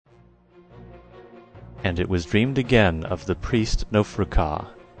And it was dreamed again of the priest Nofruka,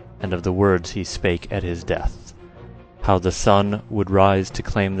 and of the words he spake at his death, how the Son would rise to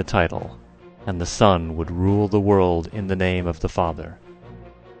claim the title, and the Son would rule the world in the name of the Father,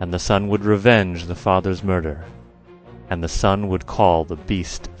 and the Son would revenge the Father's murder, and the Son would call the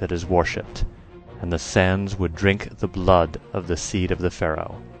beast that is worshipped, and the sands would drink the blood of the seed of the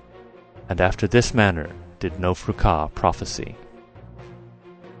Pharaoh. And after this manner did Nofruka prophesy.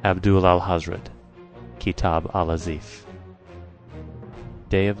 Abdul al-Hazred, Kitab al-Azif.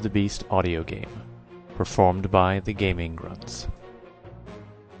 Day of the Beast audio game, performed by the Gaming Grunts.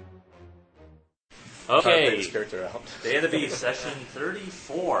 Okay, character out. Day of the Beast, session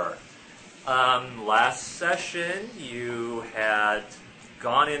 34. Last session, you had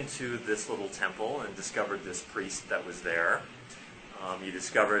gone into this little temple and discovered this priest that was there. You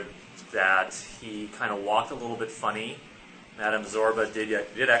discovered that he kind of walked a little bit funny. Madame Zorba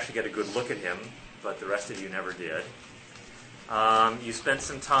did actually get a good look at him, but the rest of you never did. You spent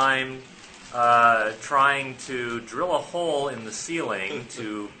some time trying to drill a hole in the ceiling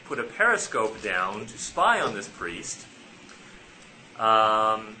to put a periscope down to spy on this priest.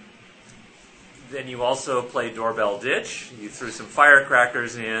 Then you also played Doorbell Ditch. You threw some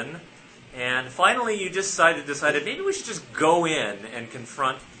firecrackers in. And finally you decided maybe we should just go in and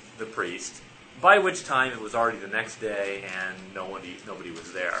confront the priest, by which time it was already the next day and nobody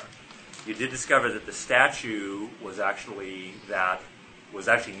was there. You did discover that the statue was actually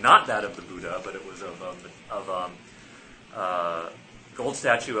not that of the Buddha, but it was of gold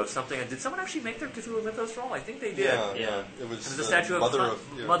statue of something. Did someone actually make their Cthulhu Mythos roll? I think they did. Yeah. It was the statue of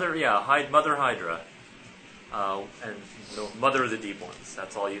Mother Hydra, and Mother of the Deep Ones.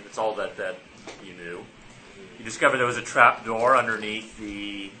 That's all that you knew. You discovered there was a trap door underneath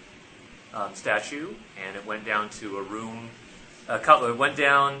the statue, and it went down to a room. It went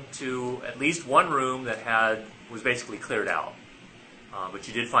down to at least one room that was basically cleared out. But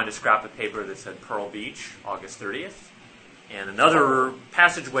you did find a scrap of paper that said Pearl Beach, August 30th, and another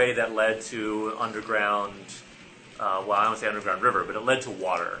passageway that led to underground. I don't want to say underground river, but it led to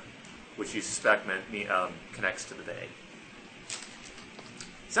water, which you suspect connects to the bay.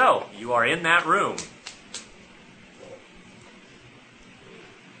 So you are in that room.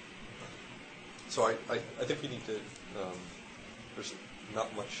 So I think we need to. There's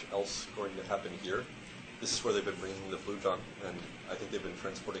not much else going to happen here. This is where they've been bringing the Blue John, and I think they've been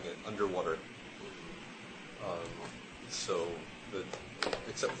transporting it underwater.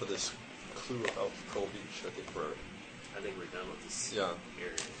 Except for this clue about Pearl Beach, I think we're done with this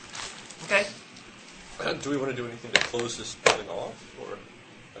area. Okay. Do we want to do anything to close this building off, or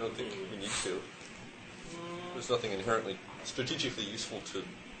I don't think we need to. There's nothing inherently strategically useful to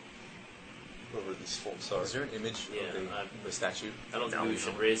whoever these folks are. Is there an image of the statue? I don't think we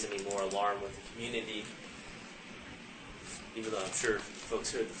should raise any more alarm with the community, even though I'm sure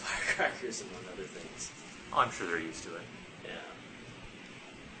folks heard the firecrackers among other things. Oh, I'm sure they're used to it. Yeah.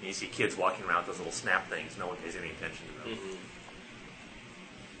 And you see kids walking around with those little snap things. No one pays any attention to them. Mm-hmm.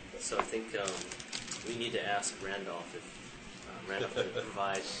 So I think we need to ask Randolph if Randolph could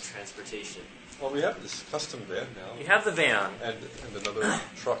provide transportation. Well, we have this custom van now. You have the van and another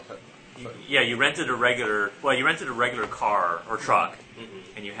truck. You rented a regular car or truck,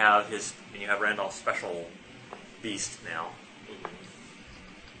 and you have Randolph's special beast now.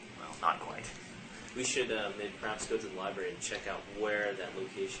 Well, not quite. We should maybe perhaps go to the library and check out where that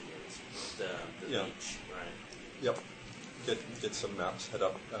location is, the beach. Right. Yep. Get some maps, head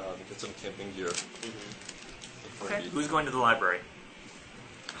up, get some camping gear. Okay. Who's going to the library?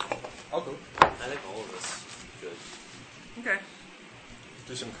 I'll go. I think all of us could. Okay.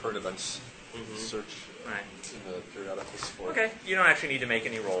 Do some current events search in the periodicals for. Okay. You don't actually need to make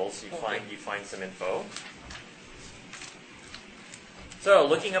any rolls. You find some info. So,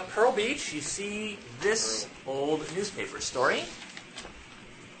 looking up Pearl Beach, you see this old newspaper story.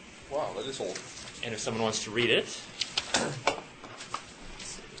 Wow, that is old. And if someone wants to read it,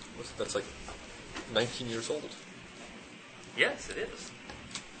 that's like 19 years old. Yes, it is.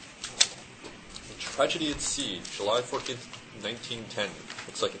 A Tragedy at Sea, July 14th, 1910.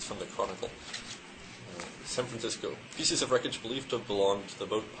 Looks like it's from the Chronicle. San Francisco. Pieces of wreckage believed to have belonged to the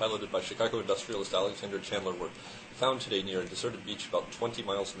boat piloted by Chicago industrialist Alexander Chandler were found today near a deserted beach about 20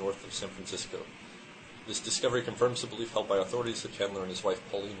 miles north of San Francisco. This discovery confirms the belief held by authorities that Chandler and his wife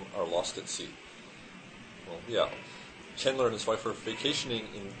Pauline are lost at sea. Well, yeah. Chandler and his wife were vacationing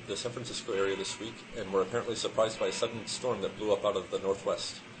in the San Francisco area this week and were apparently surprised by a sudden storm that blew up out of the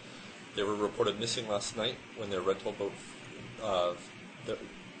northwest. They were reported missing last night when their rental boat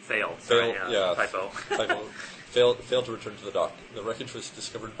failed. Yeah, Typo. failed to return to the dock. The wreckage was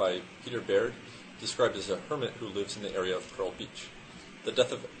discovered by Peter Baird, described as a hermit who lives in the area of Pearl Beach. The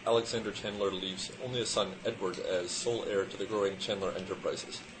death of Alexander Chandler leaves only a son, Edward, as sole heir to the growing Chandler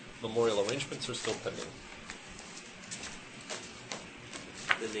Enterprises. Memorial arrangements are still pending.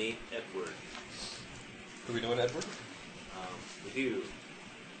 The name Edward. Do we know an Edward? We do.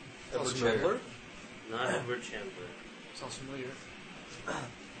 Edward Chandler? Not Edward Chandler. Sounds familiar.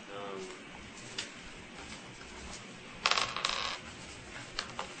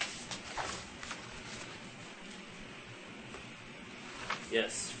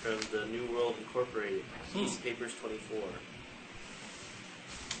 Yes, from the New World Incorporated. East Papers 24.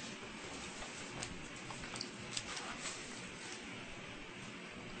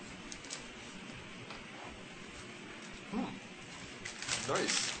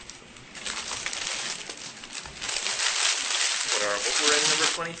 Nice. What we're in number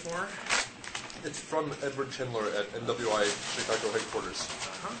 24? It's from Edward Chandler at NWI Chicago headquarters.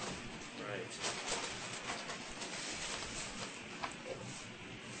 Right.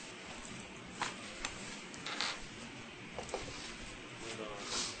 Hold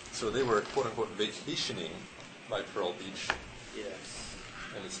on. So they were, quote-unquote, vacationing by Pearl Beach, Yes.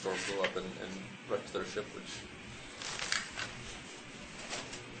 and the storm blew up and wrecked their ship, which...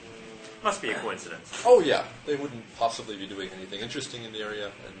 Must be a coincidence. Oh, yeah. They wouldn't possibly be doing anything interesting in the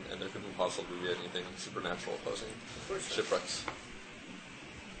area, and there couldn't possibly be anything supernatural causing Of course not. shipwrecks.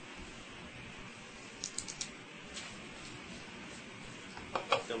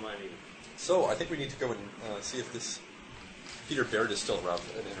 Don't mind me. So, I think we need to go and see if this Peter Baird is still around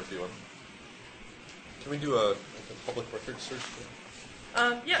and interview him. Can we do a public record search?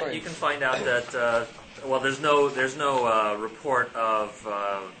 Yeah, Fine. you can find out that. Well, there's no report of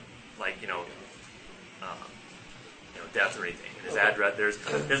death or anything. His address.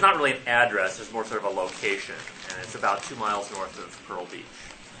 There's not really an address. There's more sort of a location, and it's about 2 miles north of Pearl Beach,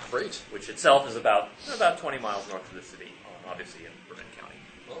 Great. which itself is about 20 miles north of the city, obviously in Bourbon County.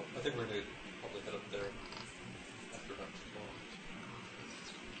 Well, I think we're going to probably head up there after that.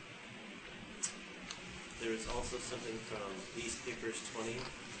 There is also something from East Papers 20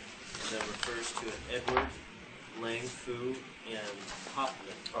 that refers to an Edward, Lang Fu, and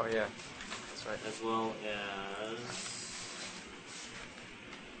Hoffman, Oh, yeah. That's right. as well as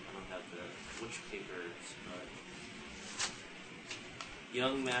I don't have which papers, but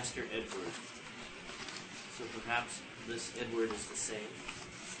Young Master Edward. So perhaps this Edward is the same.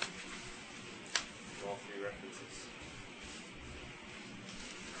 All three references.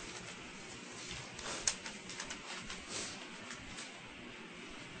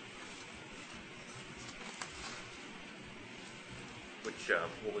 Which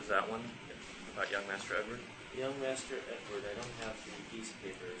what was that one about Young Master Edward? Young Master Edward. I don't have the East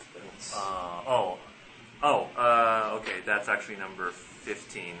Papers, but it's Okay, that's actually number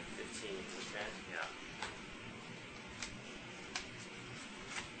 15. 15. Okay. Yeah.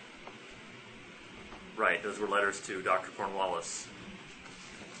 Right, those were letters to Dr. Cornwallis.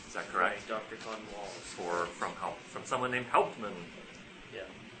 Is that correct? Right, Dr. Cornwallis. From someone named Hauptmann. Yeah.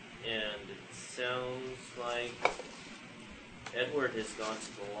 And it sounds like Edward has gone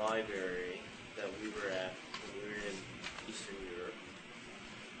to the library that we were at when we were in Eastern Europe.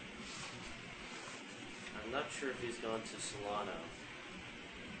 I'm not sure if he's gone to Solano.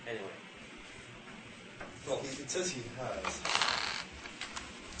 Anyway. Well, it says he has.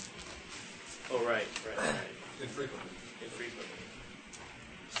 Oh, right. Infrequently. Infrequently.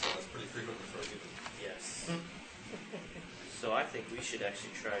 So that's pretty frequently for a given. Yes. So I think we should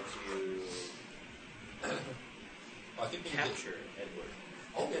actually try to I think we capture Edward.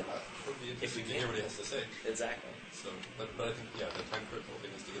 Oh, yeah. It would be If we interesting to hear can. what he has to say. Exactly. So, but I think, yeah, the time critical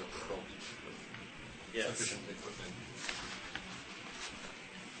thing is to get up to Pearl Beach with Yes. sufficient equipment.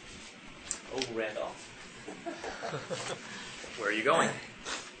 Oh, Randolph. Where are you going?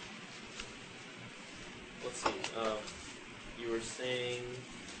 Let's see. You were saying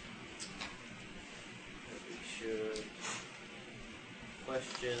that we should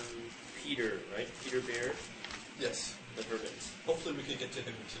question Peter, right? Peter Baird, Yes. the hermit. Hopefully we can get to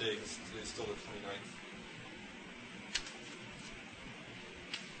him today, because today's still the 29th.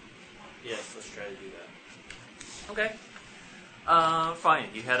 Yes, let's try to do that. Okay. Fine.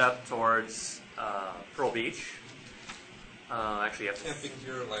 You head up towards Pearl Beach. Actually, you have to. Camping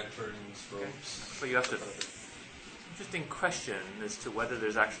gear, lanterns, ropes. So you have to. Interesting question as to whether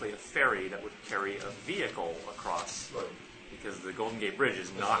there's actually a ferry that would carry a vehicle across, Right. because the Golden Gate Bridge is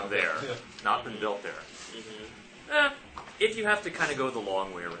It's not not there, there, yeah. not been built there. Mm-hmm. If you have to kind of go the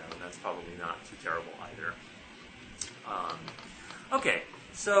long way around, that's probably not too terrible either. Okay,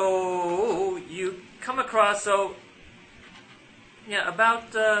 So you come across about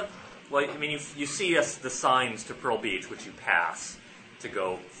you see the signs to Pearl Beach, which you pass to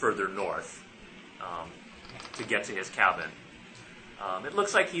go further north to get to his cabin. It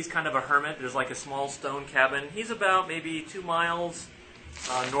looks like he's kind of a hermit. There's like a small stone cabin. He's about maybe 2 miles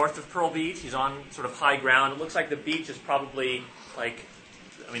north of Pearl Beach. He's on sort of high ground. It looks like the beach is probably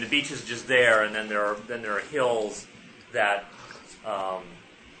the beach is just there, and then there are hills that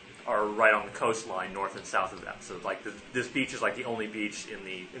are right on the coastline, north and south of that. So this beach is like the only beach in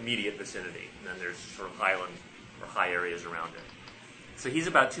the immediate vicinity, and then there's sort of island or high areas around it. So he's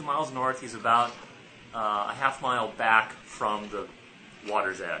about 2 miles north. He's about a half mile back from the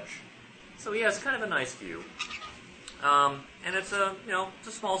water's edge. So he has kind of a nice view. And it's a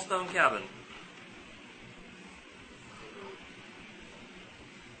small stone cabin.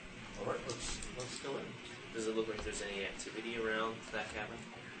 All right, let's go in. Does it look like there's any activity around that cabin?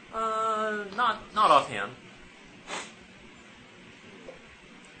 Not offhand.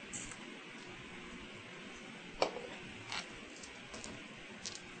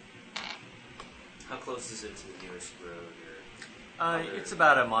 How close is it to the nearest road? It's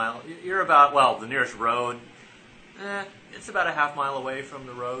about a mile. You're about, the nearest road, it's about a half mile away from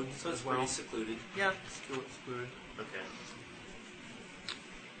the road. So it's as well. pretty secluded. Yeah, it's still secluded. Okay.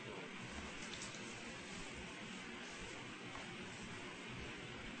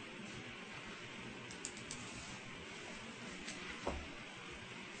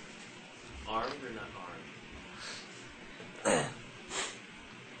 Armed or not armed?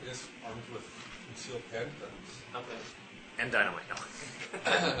 I guess armed with concealed handguns. Okay. And dynamite. No.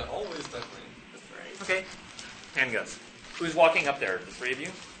 Always dynamite. That's right. Okay. Handguns. Who's walking up there? The three of you?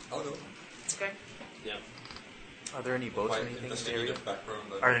 Oh no. Okay. Yeah. Are there any boats My or anything in the area? investigative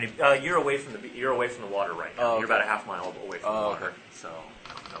background. Are there any, you're away from the water right now. Oh, You're about a half mile away from the water. okay. So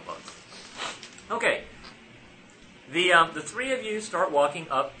no boats. Okay. The three of you start walking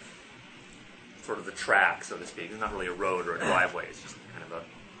up sort of the track, so to speak. It's not really a road or a driveway. It's just kind of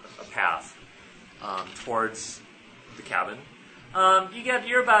a path towards the cabin.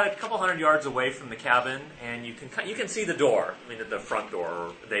 You're about a couple hundred yards away from the cabin, and you can see the door. I mean, the front door,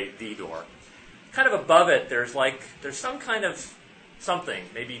 or the door. Kind of above it, there's some kind of something.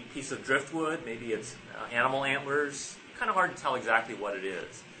 Maybe a piece of driftwood. Maybe it's animal antlers. Kind of hard to tell exactly what it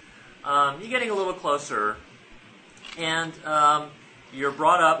is. You're getting a little closer, and you're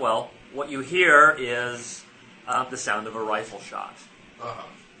brought up. Well, what you hear is the sound of a rifle shot.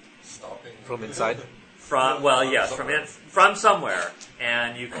 Stopping. From inside? From somewhere,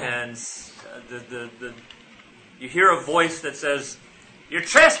 and you can you hear a voice that says, "You're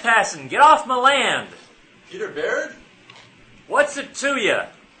trespassing. Get off my land." Peter Baird? What's it to you?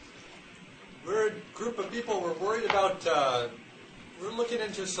 We're a group of people. We're worried about. We're looking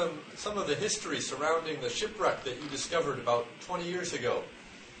into some of the history surrounding the shipwreck that you discovered about 20 years ago.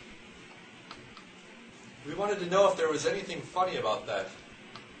 We wanted to know if there was anything funny about that.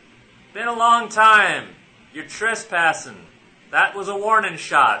 Been a long time. You're trespassing. That was a warning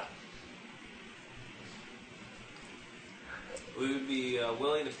shot. We would be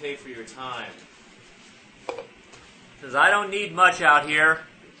willing to pay for your time. Says, I don't need much out here.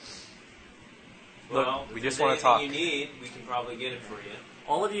 Well, we if just there's wanna talk. anything you need, we can probably get it for you.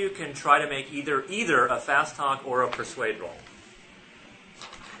 All of you can try to make either a fast talk or a persuade roll.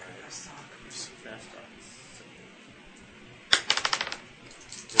 Fast talk.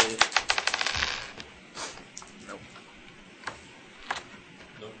 Nope.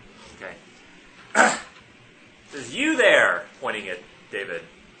 Nope. Okay. Says, you there, pointing at David.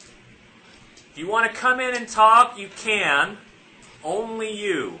 If you want to come in and talk, you can. Only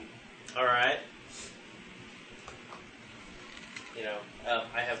you. All right.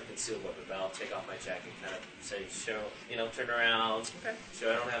 I have a concealed weapon, but I'll take off my jacket and kind of say, turn around. Okay.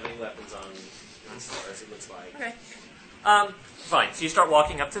 Show I don't have any weapons on me as far as it looks like. Okay. Fine. So you start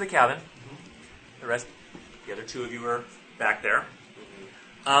walking up to the cabin. The other two of you are back there.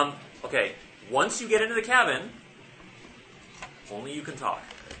 Okay. Once you get into the cabin, only you can talk.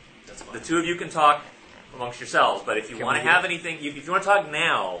 That's fine. The two of you can talk amongst yourselves, but if you Can want to we have anything, if you want to talk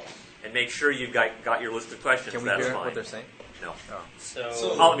now and make sure you've got your list of questions, Can we that's hear fine. what they're saying? No. Oh.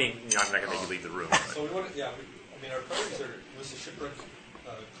 So I'm not going to make you leave the room. but- So we want to, our priorities are, was the shipwreck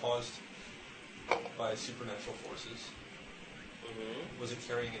caused by supernatural forces? Was it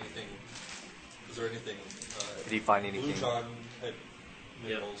carrying anything, was there anything, Did he find Blue anything? John type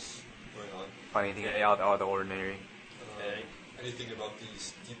minerals going on? Find anything out of the ordinary? Okay. Anything about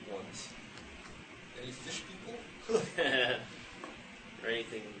these deep ones? Any fish people? Or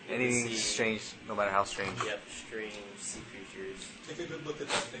anything you can Anything see. strange, no matter how strange. Yep, strange sea creatures. Take a good look at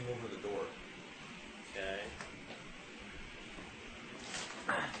that thing over the door. Okay.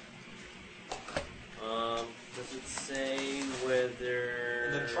 Does it say whether...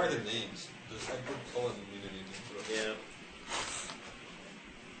 And then try the names. I wouldn't call them mean anything to us. Yeah.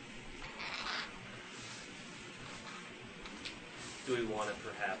 Do we want to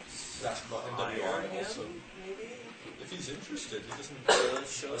perhaps That's not hire NWR him, also. maybe? If he's interested, he doesn't...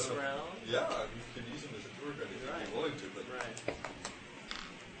 Show us I don't know. around? Yeah, we could use him as a tour guide if Right. he'd be willing to, but Right.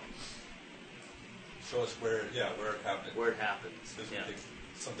 show us where it happened. Where it happens. Because Yeah. we think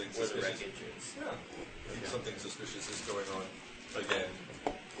something Where the suspicious. wreckage is. Yeah, I think something suspicious is going on again.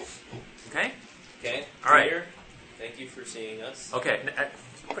 Okay? Okay. All right. Peter, thank you for seeing us. Okay,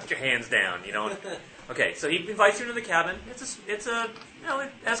 put your hands down. You don't. Okay, so he invites you into the cabin. It's a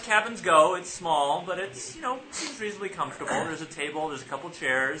as cabins go, it's small, but it's seems reasonably comfortable. There's a table, there's a couple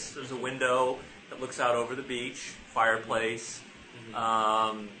chairs, there's a window that looks out over the beach, fireplace,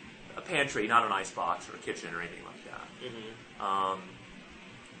 a pantry, not an icebox or a kitchen or anything like that.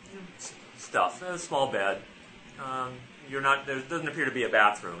 Stuff, a small bed. There doesn't appear to be a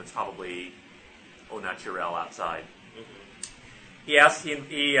bathroom. It's probably au naturel outside. He asks.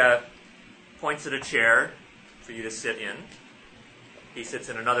 He points at a chair for you to sit in. He sits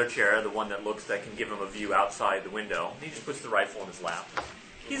in another chair, the one that can give him a view outside the window. He just puts the rifle in his lap.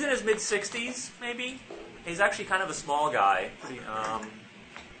 He's in his mid-60s, maybe. He's actually kind of a small guy. Pretty,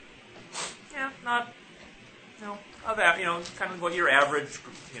 not, kind of what your average,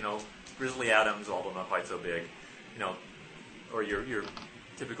 Grizzly Adams, although not quite so big, or your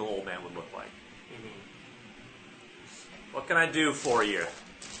typical old man would look like. What can I do for you?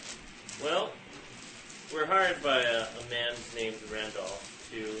 Well, we're hired by a man named Randolph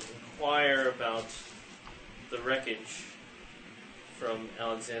to inquire about the wreckage from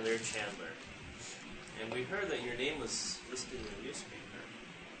Alexander Chandler. And we heard that your name was listed in the newspaper.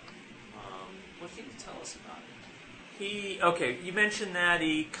 What can you tell us about it? You mentioned that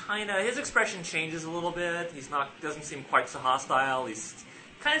his expression changes a little bit. Doesn't seem quite so hostile. He's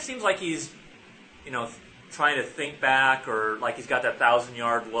kind of seems like he's, trying to think back, or like he's got that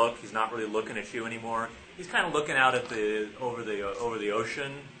 1,000-yard look. He's not really looking at you anymore. He's kind of looking out at over the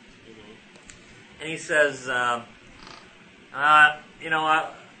ocean, and he says, I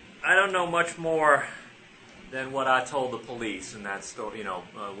don't know much more than what I told the police in that story.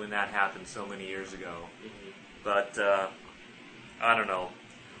 When that happened so many years ago. But I don't know.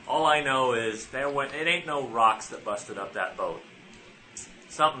 All I know is it ain't no rocks that busted up that boat.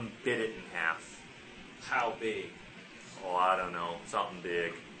 Something bit it in half. How big? Oh, I don't know. Something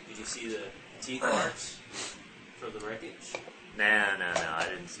big. Did you see the teeth marks from the wreckage? No. I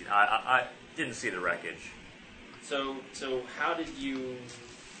didn't see. I didn't see the wreckage. So how did you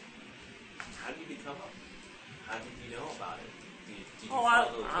become up? How did you know about it? Did you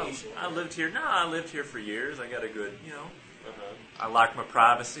find the location? I lived here. No, I lived here for years. I got a good, Uh-huh. I like my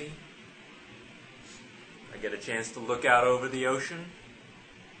privacy. I get a chance to look out over the ocean.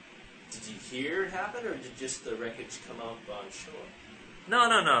 Did you hear it happen, or did just the wreckage come up on shore?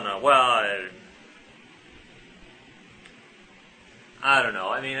 No. Well, I don't know.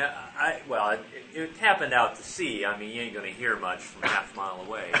 I mean, it happened out to sea. I mean, you ain't going to hear much from half a mile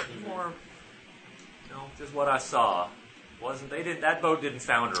away. More, just what I saw. That boat didn't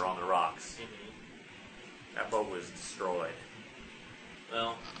founder on the rocks. That boat was destroyed.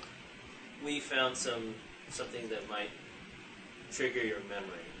 Well, we found something that might trigger your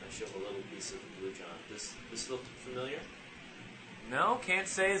memory. I show him a little piece of the Blue John. Does this look familiar? No, can't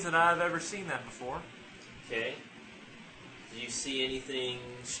say that I've ever seen that before. Okay. Do you see anything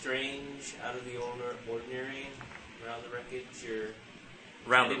strange, out of the ordinary around the wreckage, or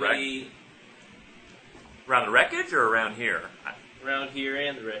Around the wreckage or around here? around here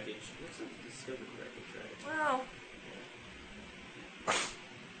and the wreckage? Looks like you discovered the wreckage, right? Well,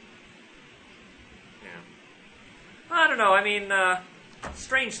 I don't know. I mean,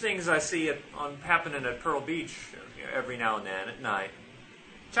 strange things I see happening at Pearl Beach every now and then at night.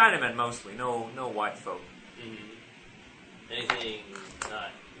 Chinamen mostly, no white folk. Anything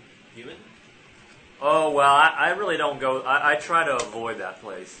not human? Oh well, I really don't go. I try to avoid that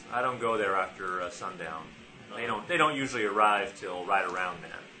place. I don't go there after sundown. They don't usually arrive till right around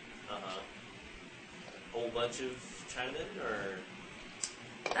then. Whole bunch of Chinamen, or?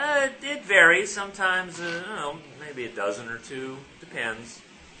 It varies. Sometimes, maybe a dozen or two. Depends.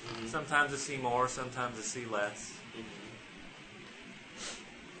 Sometimes I see more, sometimes I see less.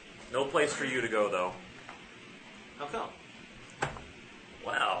 No place for you to go, though. How come?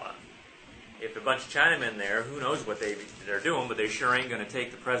 Well, if a bunch of Chinamen there. Who knows what they're doing, but they sure ain't going to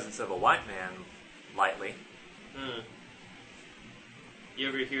take the presence of a white man lightly. You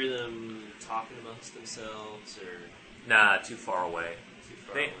ever hear them talking amongst themselves, or Nah, too far away. too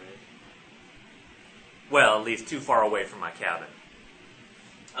far They- away? Well, at least too far away from my cabin.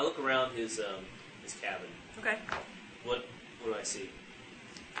 I look around his cabin. Okay. What do I see?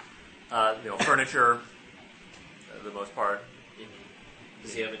 Furniture, the most part.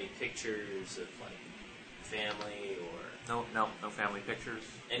 Does he have any pictures of like family or No family pictures.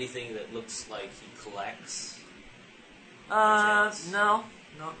 anything that looks like he collects? No,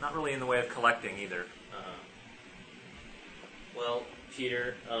 not really in the way of collecting either. Well,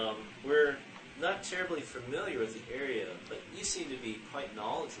 Peter, we're not terribly familiar with the area, but you seem to be quite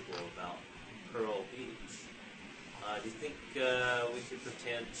knowledgeable about Pearl Beach. Do you think we could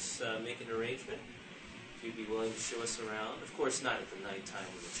pretend make an arrangement? If you'd be willing to show us around? Of course, not at the nighttime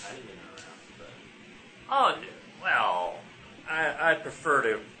when the Chinamen are around, but... Oh, well, I prefer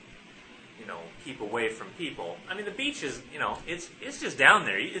to, keep away from people. I mean, the beach is, it's just down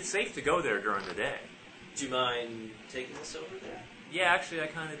there. It's safe to go there during the day. Do you mind taking us over there? Yeah, actually, I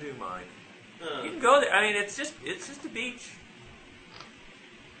kind of do mind. Huh. You can go there. I mean, it's just a beach.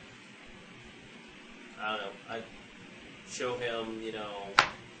 I don't know. I'd show him, $100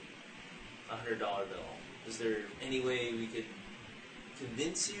 bill. Is there any way we could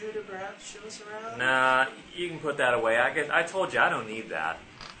convince you to perhaps show us around? Nah, you can put that away. I guess I told you I don't need that.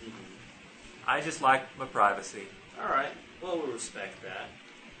 I just like my privacy. All right. Well, we'll respect that.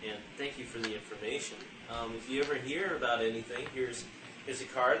 And thank you for the information. If you ever hear about anything, here's a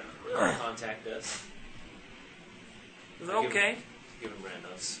card. Contact us. Is it okay? Give him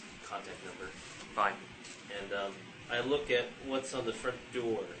Randolph's contact number. Fine. And I look at what's on the front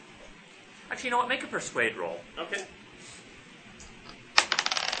door. Actually, you know what? Make a persuade roll. Okay.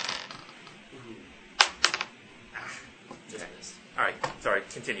 Just missed. All right. Sorry.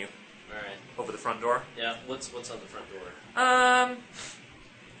 Continue. All right. Over the front door. Yeah. What's on the front door?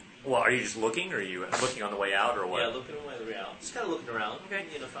 Well, are you just looking, or are you looking on the way out, or what? Yeah, looking on the way out. Just kind of looking around. Okay.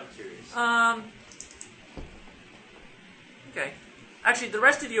 If I'm curious. Okay. Actually, the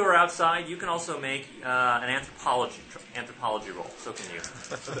rest of you are outside. You can also make an anthropology roll. So can you.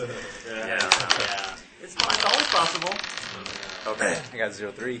 Yeah. It's always possible. Okay. I got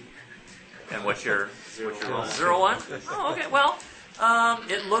 03. And what's your Zero roll? one. 01? Oh, okay. Well,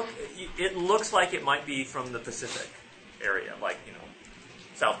 it looks like it might be from the Pacific area, like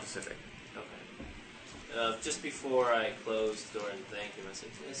South Pacific. Okay. Just before I close the door and thank him, I said,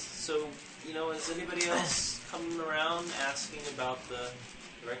 so, is anybody else coming around asking about the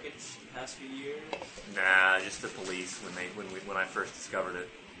wreckage the past few years? Nah, just the police when I first discovered it.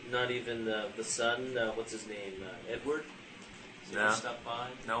 Not even the son, what's his name, Edward? Has he No. ever stopped by?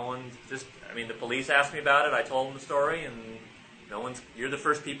 No one the police asked me about it. I told them the story, and you're the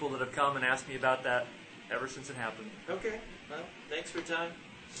first people that have come and asked me about that ever since it happened. Okay. Well, thanks for your time.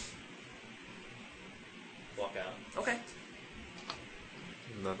 Walk out. Okay.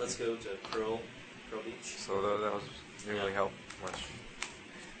 Nothing. Let's go to Pearl Beach. So that was didn't really help much.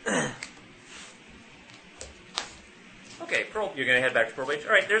 Okay, Pearl. You're gonna head back to Pearl Beach.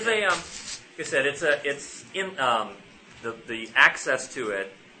 All right. There's a like I said, it's in the access to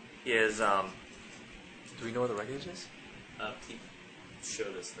it is Do we know where the wreckage is? He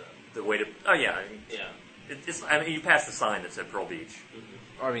showed us the way to. Oh yeah. yeah. It's you passed the sign that said Pearl Beach.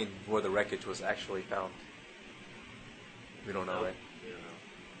 Mm-hmm. Or, I mean, where the wreckage was actually found. We don't know, right? You know.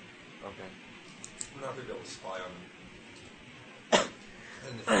 Okay. We're not going to be able to spy on them.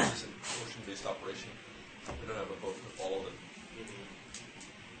 And if this is an ocean-based operation, we don't have a boat to follow them. Mm-hmm.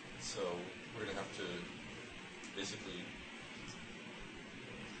 So we're going to have to basically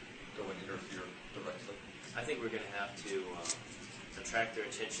go and interfere directly. I think we're going to have to attract their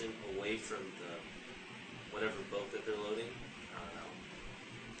attention away from whatever boat that they're loading. I don't know.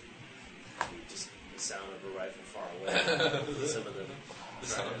 Maybe just the sound of a rifle far away. Some of them. The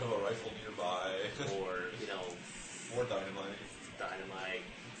sound of a rifle nearby, Or, more dynamite. dynamite,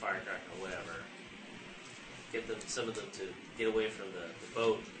 firecracker, whatever. Get some of them to get away from the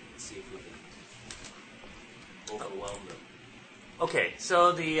boat and see if we can overwhelm them. Okay,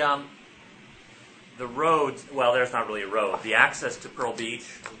 so the road. Well, there's not really a road. The access to Pearl Beach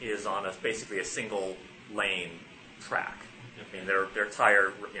is on basically a single lane track. I mean, they're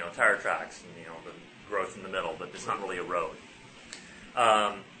tire tracks, and the growth in the middle, but it's not really a road.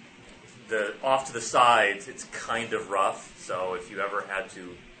 Off to the sides, it's kind of rough. So if you ever had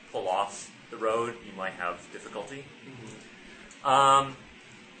to pull off the road, you might have difficulty.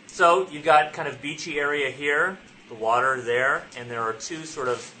 So you've got kind of beachy area here, the water there, and there are two sort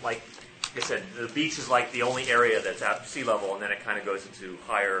of like I said, the beach is like the only area that's at sea level, and then it kind of goes into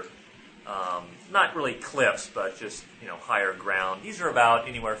higher, not really cliffs, but just higher ground. These are about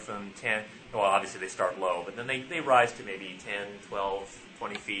anywhere from 10. Well, obviously they start low, but then they rise to maybe 10, 12,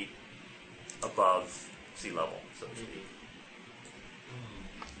 20 feet above sea level, so to speak.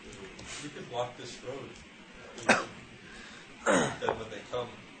 You could block this road. Then when they come,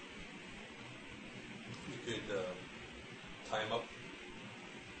 you could tie them up,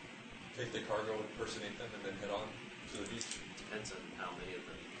 take the cargo, impersonate them, and then head on to the beach. Depends on how many of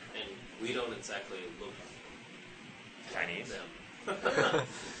them. And we don't exactly look Chinese. them.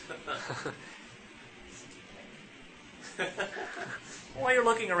 While you're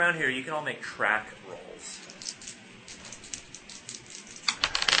looking around here, you can all make track rolls.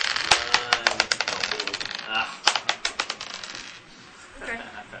 Okay.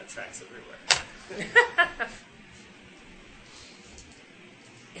 I've got tracks everywhere.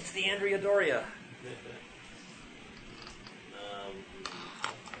 It's the Andrea Doria.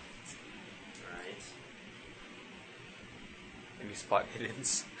 Right. Any spot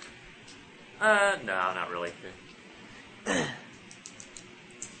hiddens? No, not really.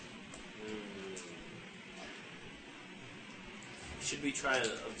 Should we try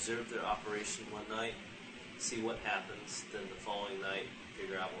to observe their operation one night, see what happens, then the following night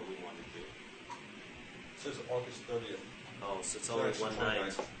figure out what we want to do? It says August 30th. Oh, so it's only one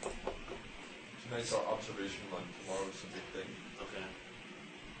night. Tonight's our observation run. Tomorrow's a big thing. Okay.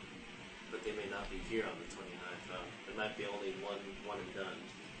 But they may not be here on the 29th. There might be only one and done.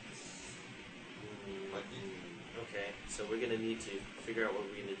 Might be. Okay, so we're going to need to figure out what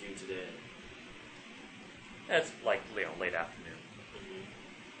we're going to do today. That's like late afternoon.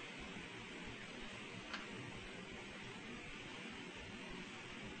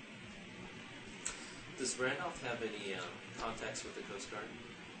 Does Randolph have any contacts with the Coast Guard?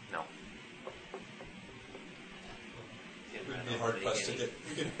 No. Can We'd be Randolph hard make pressed to any- get.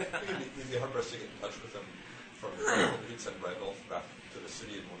 We'd be hard pressed to get in touch with them from here. We'd send Randolph back to the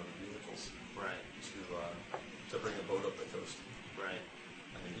city in one of the vehicles Right, to bring a boat up the coast. right.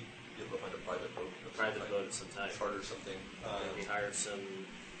 I mean, he'd be able to find a private boat. of some Private kind, boat of some type. charter something. Maybe hire some.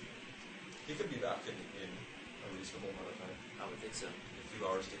 He could be back in a reasonable amount of time. I would think so. A few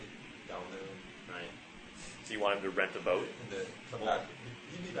hours to get down there Right. So you want him to rent a boat? and then come back.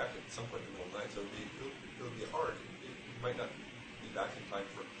 He'd be back at some point in the middle of the night, so it would be hard. He might not be back in time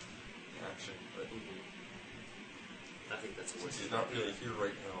for action, but I think that's a since worst. he's not really here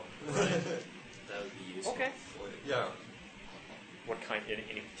right now. That would be useful. Okay. Yeah. What kind?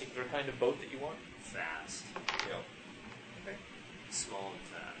 Any particular kind of boat that you want? Fast. Yeah. Okay. Small and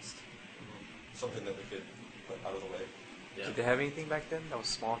fast. Something that we could put out of the way. Yeah. Did they have anything back then that was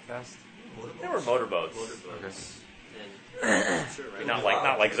small and fast? There were motorboats. Motorboats. And sure, right?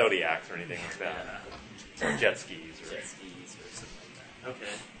 Not like Zodiacs or anything like that. Yeah. Or jet skis. Or Jet skis or something like that.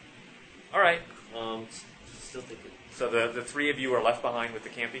 Okay. All right. Still thinking. So the three of you are left behind with the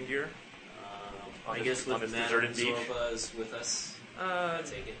camping gear. On I this- guess on with this Matt deserted and beach? Zorba is with us. I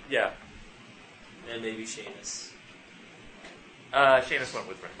take it. Yeah. And maybe Seamus. Seamus went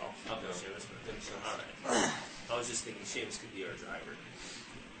with Randolph. Oh, Yeah. Seamus. Makes sense. All right. I was just thinking Seamus could be our driver.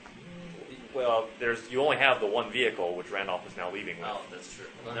 Well, you only have the one vehicle, which Randolph is now leaving with. Oh, that's true.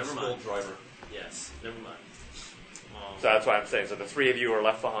 I'm Never still mind. driver. Yes, never mind. So that's why I'm saying. So the three of you are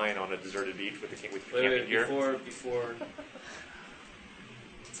left behind on a deserted beach with your camping gear. Before. I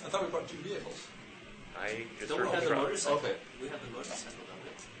thought we brought two vehicles. I just Don't heard we have the truck. motorcycle? Okay. We have the motorcycle,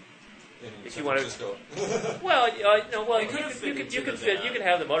 don't we? In If San you wanna- Francisco. Well, no, well, We you could can, fit you can, into you can the fit. van. You can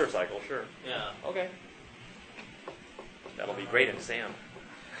have the motorcycle, sure. Yeah. Okay. That'll be great in sand.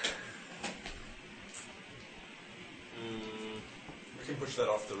 We can push that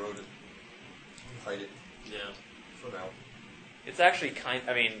off the road and hide it Yeah. for now. It's actually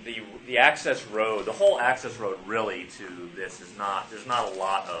the access road, the whole access road really to this is not. There's not a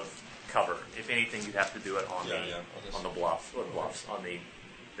lot of cover. If anything, you'd have to do it on on the bluffs on the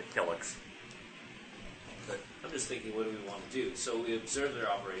hillocks. Okay. I'm just thinking, what do we want to do? So we observe their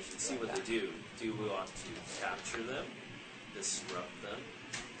operation, see what they do. Do we want to capture them, disrupt them,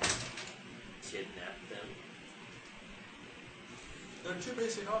 kidnap them? There are two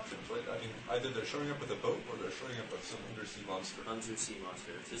basic options, right? I mean, either they're showing up with a boat or they're showing up with some undersea monster. Undersea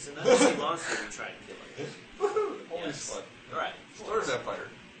monster. If there's an undersea monster, we try and kill it. Woohoo! Always Yes. fun. Right. Star Vampire.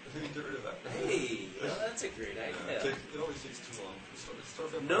 I think we get rid of that. Hey, well, that's a great idea. It always takes too long. Star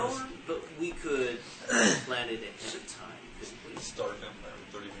Vampire. No, but we could plan it ahead of time, couldn't we? Star Vampire.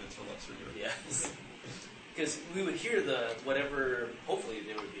 30 minutes or less a year. Yes. Because we would hear whatever, hopefully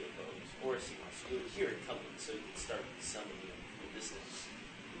there would be a boat or a sea monster. We would hear it coming, so we could start summoning them from a distance.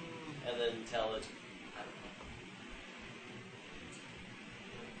 and then tell it, I don't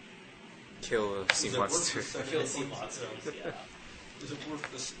Kill a sea Is it worth monster. the sanity know, kill sea points? monsters, yeah. Is it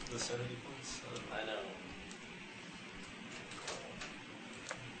worth the sanity points? I know.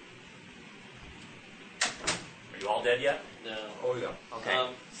 Are you all dead yet? No. Oh yeah. Okay.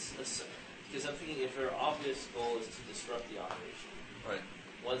 Because I'm thinking if our obvious goal is to disrupt the operation, Right.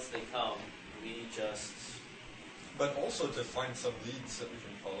 once they come, we just... But also to find some leads that we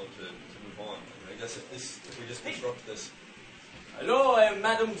can follow to move on. I mean, I guess if we just disrupt this. Hello, I am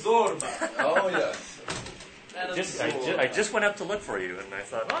Madame Zorba. Oh yes. Madame I just went up to look for you, and I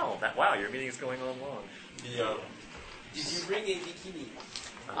thought, wow, your meeting is going on long. The Did you bring a bikini?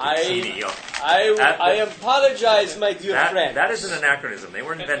 Bikini, I apologize, my dear friend. That is an anachronism. They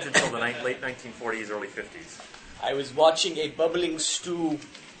weren't invented until the late 1940s, early 50s. I was watching a bubbling stew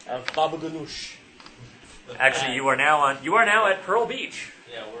of baba ganoush. Actually, you are now at Pearl Beach.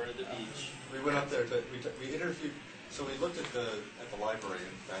 Yeah, we're at the beach. we went up there we interviewed. So we looked at the library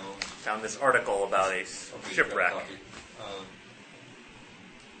and Found this article about a found shipwreck. copy.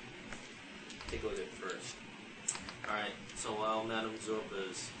 Take a look at it first. Alright, so while Madame Zorba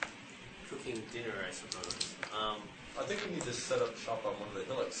is cooking dinner, I suppose, I think we need to set up shop on one of the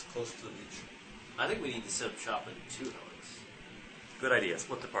hillocks close to the beach. I think we need to set up shop in 2 hillocks. Good idea.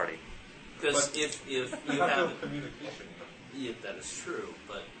 Split the party. Because But if We you have have... no communication. Yeah, that is true,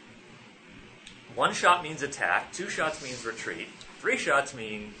 but 1 shot means attack. 2 shots means retreat. 3 shots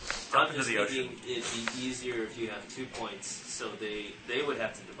mean I'm jump into just the ocean. thinking it'd be easier if you have 2 points, so they would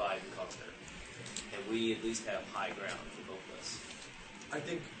have to divide and conquer. And we at least have high ground for both of us. I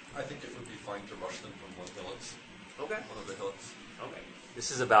think it would be fine to rush them from one hillocks. Okay. One of the hillocks. Okay.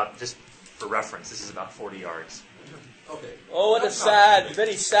 This is about, just for reference, this is about 40 yards. Okay. Oh, what a That's not sad, big.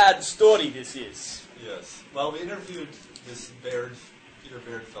 very sad story this is. Yes. Well, we interviewed this Peter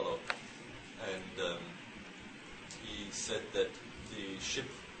Baird fellow, and he said that the ship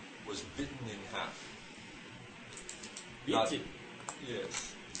was bitten in half. Not- Beaten.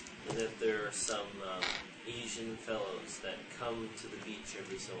 Yes. And that there are some Asian fellows that come to the beach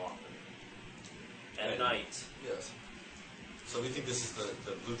every so often. At And- night. Yes. So we think this is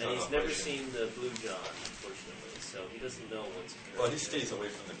the Blue John And he's never operation. seen the Blue John, unfortunately, so he doesn't know what's occurring. Well, he stays away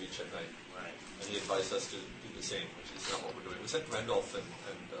from the beach at night, Right. and he advised us to do the same, which is not what we're doing. We sent Randolph and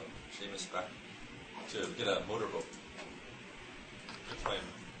Seamus back to get a motorboat to try and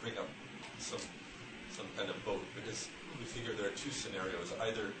bring up some kind of boat, because we figure there are 2 scenarios.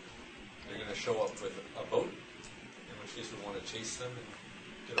 Either they're going to show up with a boat, in which case we want to chase them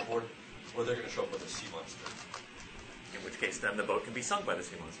and get aboard, or they're going to show up with a sea monster. In which case, then the boat can be sunk by the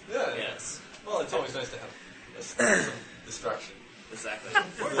sea monster. Yeah. Yes. Well, it's always nice to have some distraction. Exactly.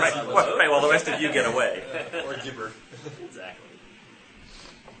 Right, while the rest of you get away. Or gibber. Exactly.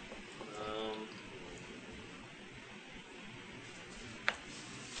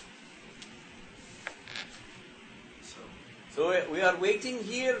 So we are waiting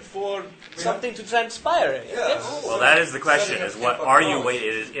here for something to transpire. Yeah. Well, that is the question: Setting is up what camp are on you cross.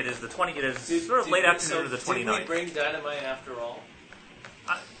 waiting? It is the 20. It is sort of late afternoon of the Did we 29th. bring dynamite after all?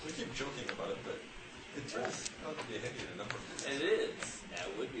 We keep joking about it, but it turns out to be handy in a number of ways. And it is. That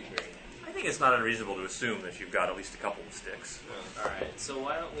would be very handy. I think it's not unreasonable to assume that you've got at least a couple of sticks. Yeah. Alright, so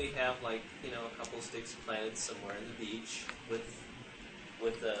why don't we have, like, a couple of sticks planted somewhere in the beach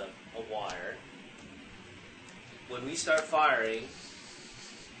with a wire. When we start firing,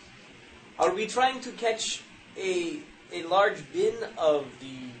 Are we trying to catch a large bin of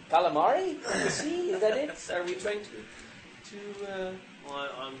the calamari in the sea? Is that it? Are we trying to well,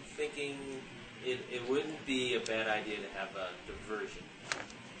 I'm thinking it wouldn't be a bad idea to have a diversion.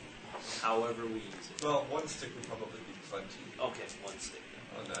 However we use it. Well, 1 stick would probably be plenty Okay, 1 stick.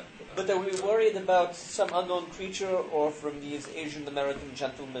 on that. But are we worried about some unknown creature or from these Asian American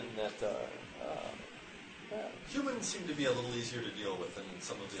gentlemen that Humans seem to be a little easier to deal with than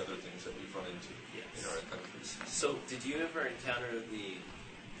some of the other things that we've run into Yes. in our countries. So, did you ever encounter the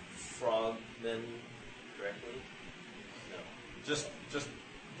frogmen directly? No. Just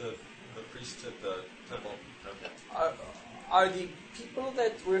the priest at the temple. Okay. are the people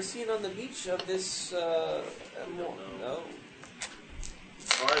that were seen on the beach of this? don't know. No. As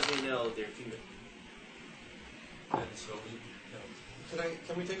far as we know, they're human. And so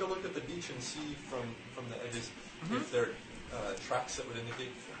can we take a look at the beach and see from the edges if there are tracks that would indicate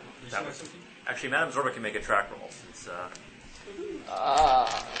recent That would- activity? Actually, Madame Zorba can make a track roll. It's,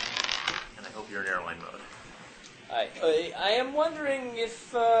 Ah. and I hope you're in airline mode. I am wondering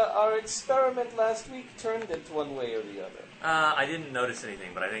if our experiment last week turned it one way or the other. I didn't notice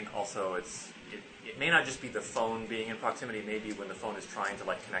anything, but I think also it may not just be the phone being in proximity. Maybe when the phone is trying to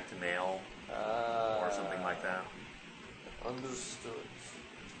like connect to mail or something like that. Understood.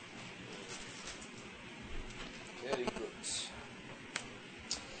 Very good.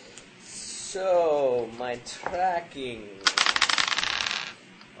 So, my tracking.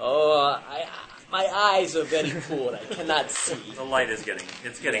 Oh, my eyes are very poor. I cannot see. The light is getting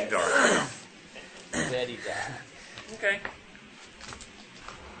Yes. dark. Very dark. Okay.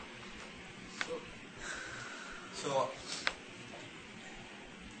 So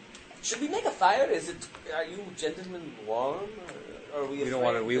Should we make a fire? Are you gentlemen warm? Or are we We don't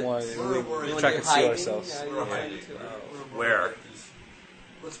want to. We want We're to in try to you're conceal hiding? ourselves. Are you we're trying hiding. to- We're Where? like these-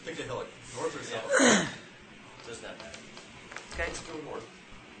 Let's pick a hillock. North or south? Does not matter. Okay. Let's go north.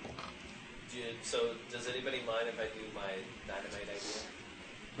 So, does anybody mind if I do my dynamite idea?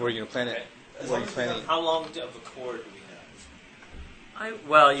 Where are you gonna plant it? Okay. Where are you planting? How long of a cord do we have?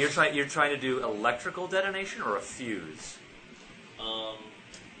 Well, you're trying to do electrical detonation or a fuse.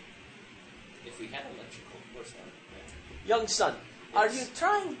 If we had electrical, of course not. Right? Young son, are you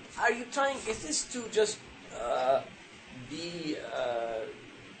trying, is this to just be a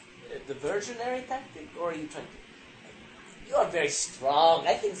diversionary tactic, or are you trying to... You are very strong,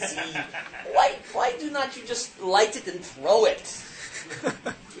 I can see. Why do not you just light it and throw it?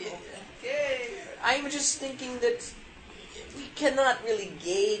 I'm just thinking that we cannot really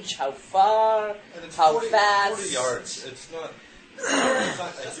gauge how far, And it's how 40, fast. 40 yards. It's not a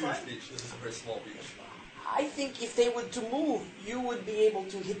huge beach. This is a very small beach. I think if they were to move, you would be able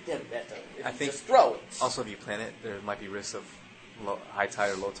to hit them better. If I you think- just throw it. Also, if you plant it, there might be risks of high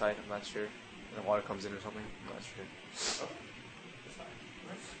tide or low tide. I'm not sure. And the water comes in or something. I'm not sure.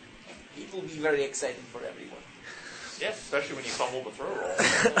 It will be very exciting for everyone. Yes, especially when you fumble the throw roll.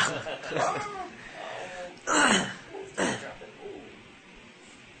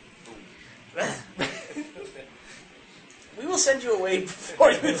 We will send you away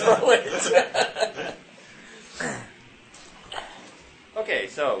before you throw it. Okay,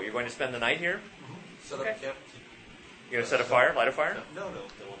 so you're going to spend the night here. Set up Okay. camp. You're going to set a fire, light a fire. No. Don't want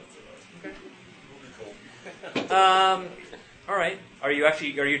to throw it. We'll be cold. All right. Are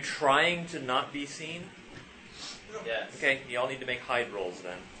you trying to not be seen? Yes. Okay, you all need to make hide rolls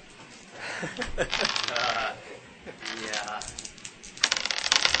then. Yeah.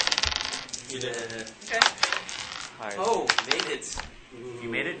 You did it. Okay. High. Oh, made it. If you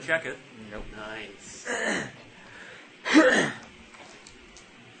made it, check it. Nope. Nice.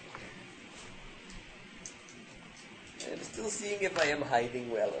 I'm still seeing if I am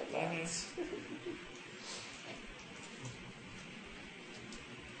hiding well or not.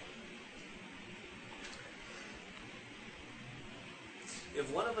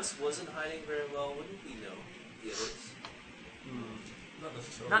 If one of us wasn't hiding very well, wouldn't we know the others? Not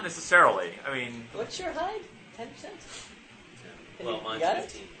necessarily. Not necessarily. I mean, What's your hide? 10%? Well, You mine's got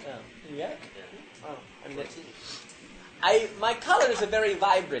it? 15. Oh, you got it? Yeah. Oh, I'm 14. My colors are very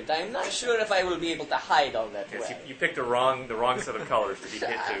vibrant. I'm not sure if I will be able to hide all that yes, well. you picked the wrong set of colors to be hit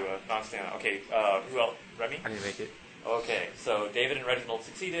to not stand out. Okay, who else? Remy? I didn't make it. Okay, so David and Reginald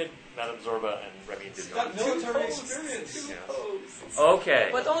succeeded. Madame Zorba and Remy did Got not. military experience. Yeah. Okay.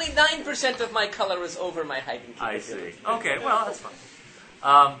 But only 9% of my color is over my hiding I capability. see. Okay, well, that's fine.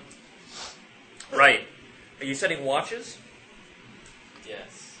 Right. Are you setting watches?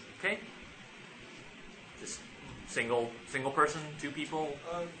 Yes. Okay. Just single person, two people,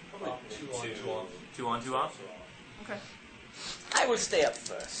 Probably two on, two off. 2 on, 2 off? Okay. I will stay up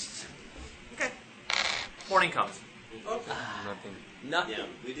first. Okay. Morning comes. Okay. Nothing. Nothing. Yeah,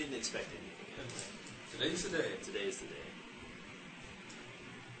 we didn't expect anything. Else. Today's the day. Today is the day.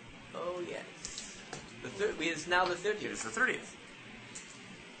 Oh, yes. It is now the 30th. It is the 30th.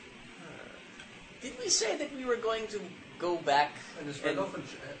 Did we say that we were going to go back And is and Randolph and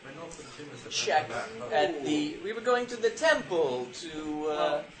Seamus have check back? at the... We were going to the temple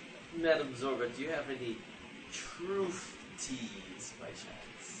to... Madam Zorba, do you have any truth teas by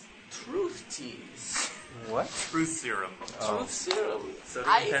chance? truth teas. What? Truth serum. Truth serum.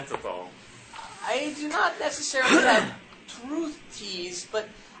 Sodium I pentothal. do not necessarily have truth teas, but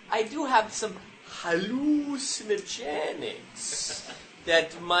I do have some hallucinogenics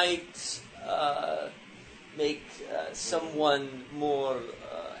that might make someone more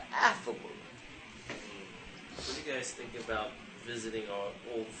affable. What do you guys think about visiting our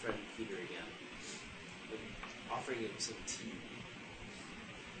old friend Peter again? And offering him some tea?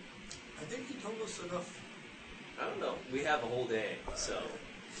 I think he told us enough. I don't know. We have a whole day, so...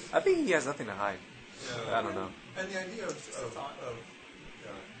 I think he has nothing to hide. Yeah. I don't know. And the idea of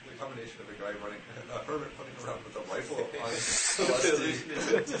combination of a guy running, a hermit running around with a rifle on Celestine.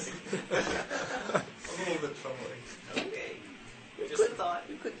 A little bit troubling. Okay. Just a Could- thought.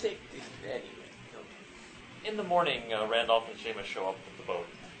 We could take this anyway. In the morning, Randolph and Seamus show up with the boat.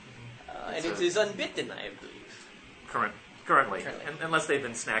 And it is unbitten, I believe. Currently. Unless they've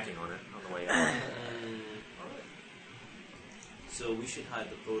been snacking on it on the way out. All right. So we should hide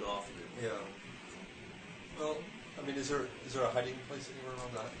the boat off in the Yeah. Well, I mean, is there a hiding place anywhere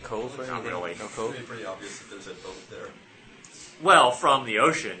around that? Cove or Not anything? really. No cove? Pretty obvious that there's a boat there. Well, from the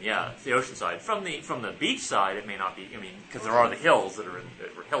ocean, yeah, it's the ocean side. From the beach side, it may not be. I mean, because there are the hills that are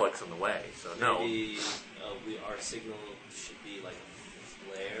hillocks in the way. So no. Maybe our signal should be like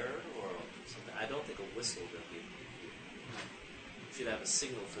a flare or something. I don't think a whistle would be. We should have a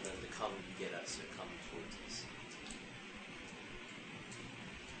signal for them to come get us or come towards us.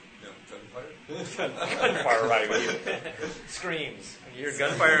 No, gunfire? Gunfire right with you. Screams. You hear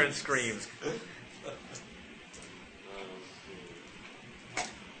gunfire and screams.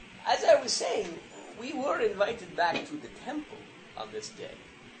 As I was saying, we were invited back to the temple on this day.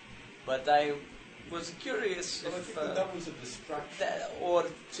 But I was curious Well, I if... think that was a distraction. or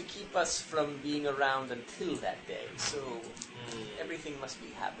to keep us from being around until that day. So everything must be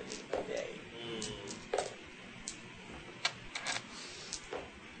happening that day.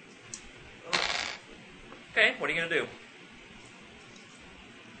 Okay, what are you going to do?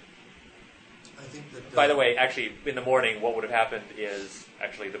 I think that. By the way, actually, in the morning, what would have happened is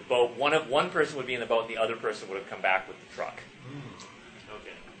actually the boat. One person would be in the boat, and the other person would have come back with the truck.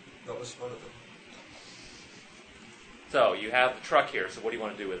 Okay. That was smart of them. So you have the truck here. So what do you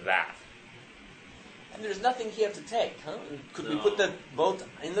want to do with that? And there's nothing here to take, huh? Could we No. put the boat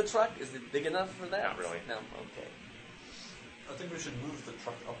in the truck? Is it big enough for that? Not really. No, okay. I think we should move the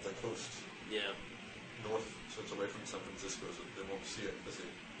truck up the coast Yeah. north, so it's away from San Francisco, so they won't see it as they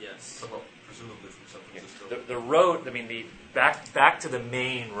Yes. come up, presumably from San Francisco. The road. I mean, the back to the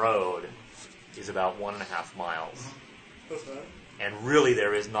main road is about 1.5 miles, and really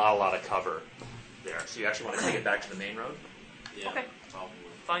there is not a lot of cover there. So you actually want to take it back to the main road? Yeah. Okay. Probably.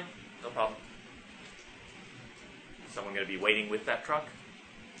 Fine, no problem. Someone going to be waiting with that truck?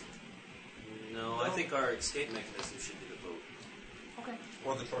 No, I think our escape mechanism should be the boat. Okay.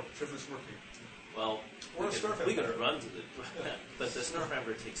 Or the truck, if it's working. Well, Or a we snarf could hammer. run to the, but the snarf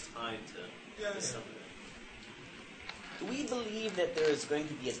hammer takes time to Yeah, something. Do we believe that there is going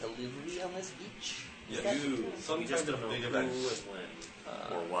to be a delivery on this beach? Yeah. Some We just kind don't of know big who event. and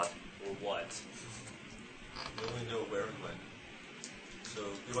when Or what? or what. We only know where and when. So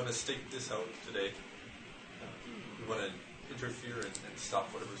we want to stake this out today. We want to interfere and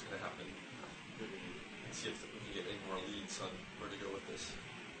stop whatever's going to happen. And see if we can get any more leads on where to go with this.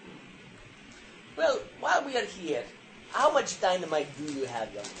 Well, while we are here, how much dynamite do you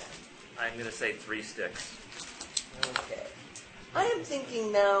have, young man? I'm going to say 3 sticks. Okay. I am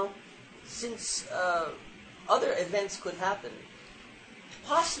thinking now, since other events could happen,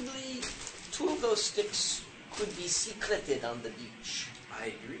 possibly 2 of those sticks could be secreted on the beach. I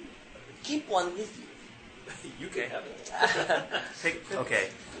agree. Keep one with you. You can have it. Okay.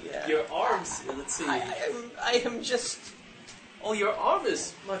 Yeah. Your arms. Let's see. I am just... Oh, your arm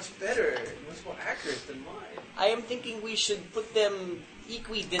is much better, much more accurate than mine. I am thinking we should put them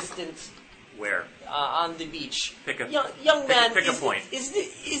equidistant Where? on the beach. Pick a- young man. pick a is point. Is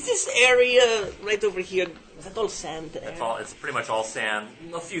this area right over here? Is that all sand? It's pretty much all sand.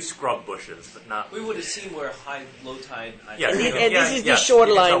 A few scrub bushes, but not. We would have seen where low tide. Yeah, And you the- know, and this yeah, is the yeah. shoreline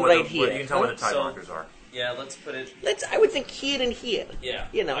You can tell where right the- here, You can tell where the tide So- markers are. Yeah, let's put it. I would think here and here. Yeah,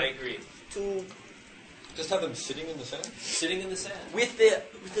 You know. I agree. To Just have them sitting in the sand? Sitting in the sand. with a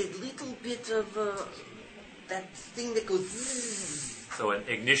little bit of that thing that goes. Zzz, So an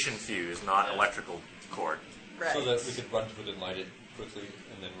ignition fuse, not electrical cord. right. So that we could run to it and light it quickly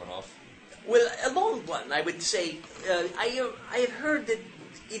and then run off. Well, a long one, I would say. I have heard that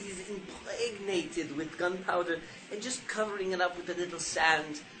it is impregnated with gunpowder, and just covering it up with a little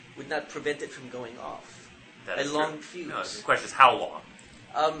sand would not prevent it from going off. That A is long true. fuse. No, the question is how long?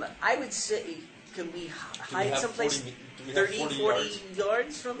 I would say, can we hide have someplace 40 do we have 40 40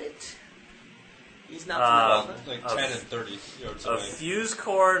 yards from it? He's not too far. Like Of- 10 and 30 yards A away. fuse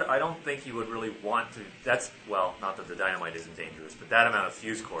cord, I don't think you would really want to. That's, well, not that the dynamite isn't dangerous, but that amount of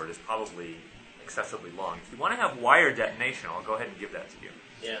fuse cord is probably excessively long. If you want to have wire detonation, I'll go ahead and give that to you.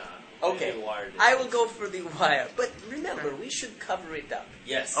 Yeah. Okay, maybe wired it. I will go for the wire. But remember, we should cover it up.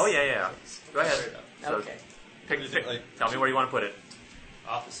 Yes. Oh, yeah. Go ahead. Cover it up. So Okay. What do you think, like- tell me where you want to put it.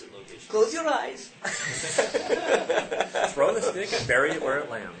 Opposite location. Close your eyes. Throw the stick and bury it where it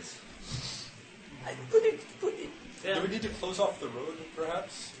lands. Put it. Yeah. Do we need to close off the road,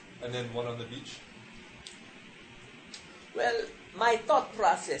 perhaps? And then one on the beach. Well, my thought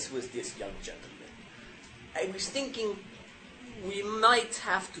process was this, young gentleman. I was thinking we might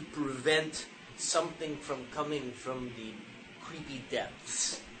have to prevent something from coming from the creepy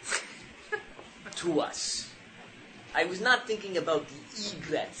depths to us. I was not thinking about the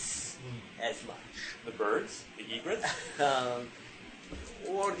egress as much. The birds, the egrets.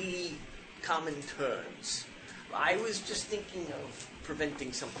 Or the common terms. I was just thinking of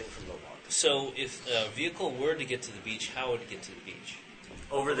preventing something from the water. So, if a vehicle were to get to the beach, how would it get to the beach?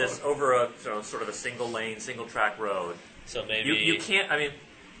 Over a sort of a single lane, single track road. So maybe You can't. I mean,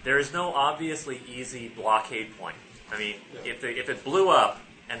 there is no obviously easy blockade point. I mean, if it blew up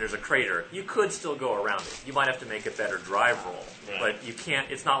and there's a crater, you could still go around it. You might have to make a better drive roll, but you can't.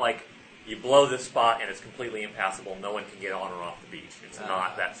 It's not like you blow this spot and it's completely impassable. No one can get on or off the beach. It's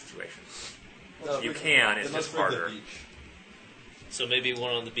not that situation. You can. It's just harder. So maybe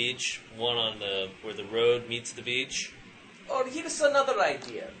one on the beach, one on where the road meets the beach. Or here's another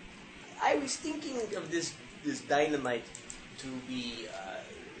idea. I was thinking of this dynamite to be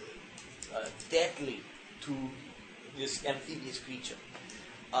deadly to this amphibious creature.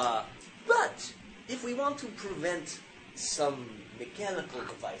 But if we want to prevent some mechanical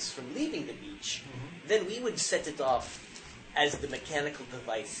device from leaving the beach, then we would set it off as the mechanical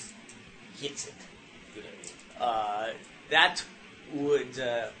device hits it. Good idea. That would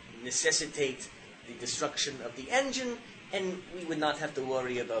necessitate the destruction of the engine, and we would not have to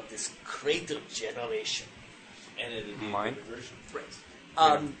worry about this crater generation. And it would be Mine? a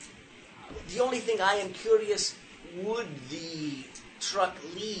diversion. The only thing I am curious, would the truck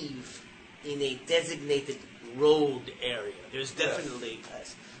leave in a designated road area? There's definitely...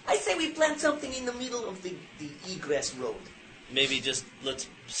 I say we plant something in the middle of the egress road. Maybe just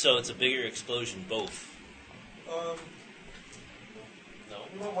so it's a bigger explosion, both. No.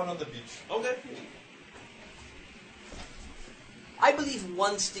 We want one on the beach. Okay. I believe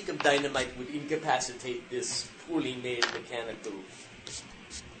one stick of dynamite would incapacitate this poorly made mechanical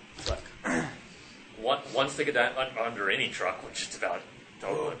truck. One stick of dynamite under any truck, which is about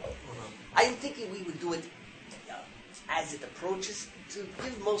totally. I'm thinking we would do it as it approaches to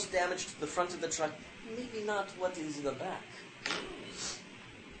give most damage to the front of the truck, maybe not what is in the back.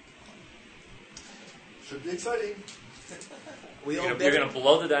 Should be exciting. You're going to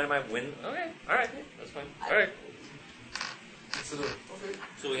blow the dynamite when... Okay, all right, that's fine. All right.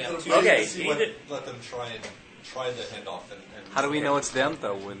 So we have two. Okay, let them try the handoff. And How do we know it's them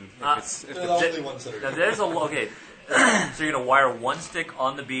though? When if they're the only ones that are Now there's a... Okay, so you're going to wire one stick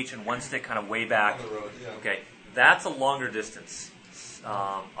on the beach and one stick kind of way back. on the road. Yeah. Okay, that's a longer distance.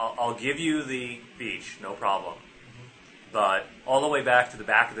 I'll give you the beach, no problem. But all the way back to the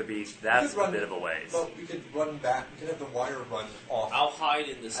back of the beach, that's a bit of a ways. Well, we could run back. We could have the wire run off. I'll hide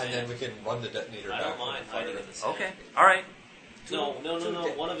in the sand. And then we can run the detonator I back. don't mind hiding in the sand. Okay, all right. No.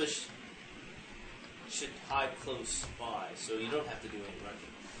 One of us should hide close by, so you don't have to do any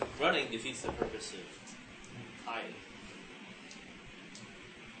running. Running defeats the purpose of hiding.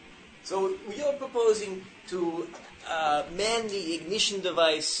 So you're proposing to man the ignition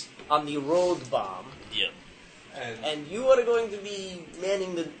device on the road bomb, Yeah. and you are going to be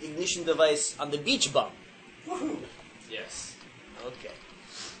manning the ignition device on the beach bomb. Woohoo! Yes. Okay.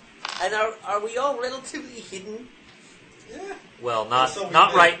 And are we all relatively hidden? Yeah. Well, So we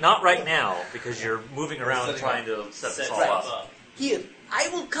not did. right now, because you're moving around setting trying up. to set this Set all it up. Here, I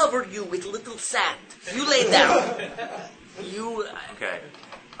will cover you with little sand. You lay down. You... Okay.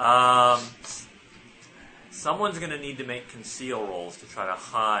 Someone's going to need to make conceal rolls to try to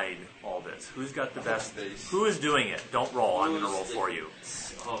hide all this. Who's got the best? Base. Who is doing it? Don't roll. I'm going to roll Who's for you.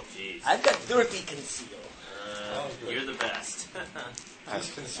 Oh, jeez. I've got dirty conceal. You're the best.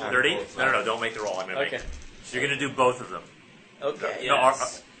 Just conceal 30? both. No. Don't make the roll. I'm going to make it. So you're going to do both of them. Okay. No,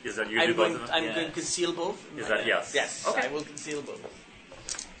 Yes. is that you do both of them? I'm Yes. going to conceal both. Is that yes? Yes. Okay. I will conceal both.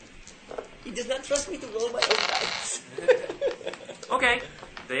 He does not trust me to roll my own dice. Okay.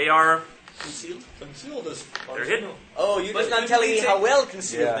 They are. Concealed? Concealed as far They're as hidden. you know. Oh, you're But just not could telling we me how take- well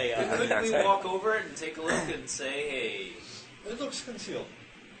concealed Yeah. they are. Couldn't we That's walk over it and take a look and say, hey, It looks concealed.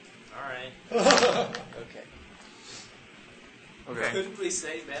 all right. Okay. Okay. Couldn't we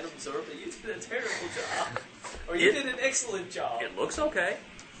say, Madam Zorba, you did a terrible job. Or you did an excellent job. It looks okay.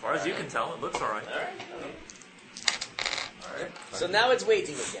 As far as you can tell, it looks all right. All right. All right. So now it's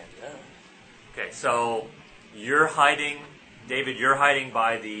waiting again. Okay, so you're hiding, David. You're hiding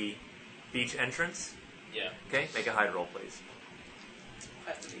by the beach entrance. Yeah. Okay, make a hide roll, please. I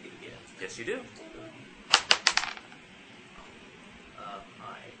have to make it again. Yes, you do.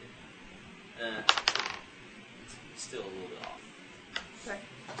 Hide. Still a little bit off. Okay.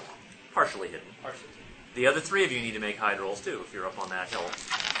 partially hidden. Partially. The other three of you need to make hide rolls too if you're up on that hill.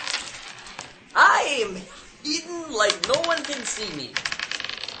 I am hidden like no one can see me.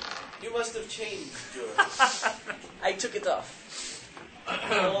 You must have changed yours. I took it off.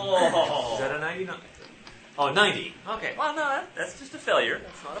 Oh. Is that a 99? Oh, 90. Okay. Well, no, that's just a failure.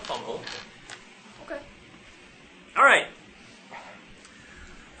 That's not a fumble. Okay. All right.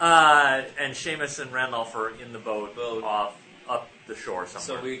 And Seamus and Randolph are in the boat off up the shore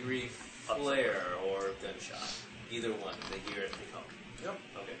somewhere. So we agree flare or gunshot. Either one. They hear it, they come. Yep.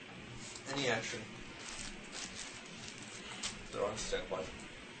 Okay. Any action. They're on standby.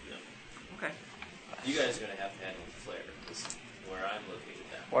 Okay. You guys are going to have to handle the flare. This is where I'm located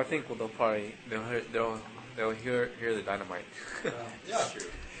now. Well, I think they'll hear the dynamite. Yeah. That's true.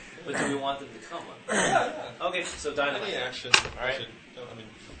 But do we want them to come on? Yeah. Okay, so dynamite. Any action. All right. I mean,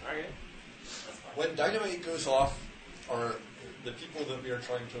 Okay. That's fine. when dynamite goes off, the people that we are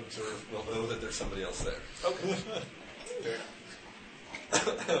trying to observe will know that there's somebody else there. Okay. Fair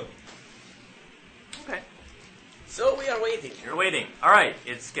enough. Okay. So we are waiting. You're waiting. All right.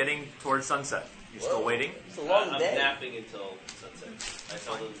 It's getting towards sunset. You're still Whoa. waiting? It's a long I'm day. napping until sunset. I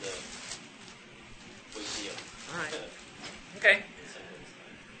tell them to wake me up. All right. Okay.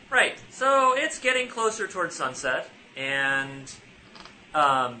 Right. So it's getting closer towards sunset, and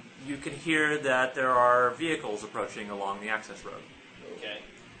you can hear that there are vehicles approaching along the access road. Okay.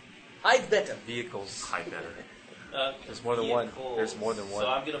 I'd better. Vehicles. Hide better. There's more than one. Vehicles. There's more than one. So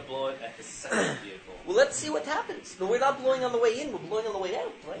I'm going to blow it at the second vehicle. Well, let's see what happens. No, we're not blowing on the way in. We're blowing on the way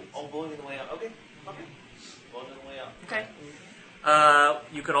out, right? Oh, blowing on the way out. Okay. Okay. Blowing on the way out. Okay.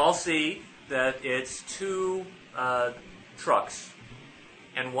 You can all see that it's two trucks,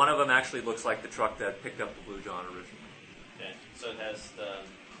 and one of them actually looks like the truck that picked up the Blue John originally. Okay. So it has the...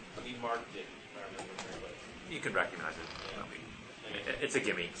 We marked it, if I remember correctly. You can recognize it. Okay. It's a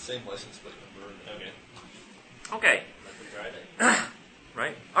gimme. Same license plate number. Okay. Okay. Let them try it.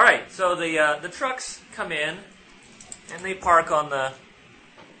 Right. All right. So the trucks come in, and they park on the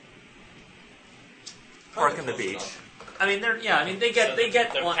beach. I mean, they get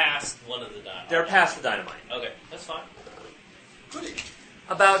They're one, past one of the dynamite. they're past the dynamite. Okay, that's fine. Goody.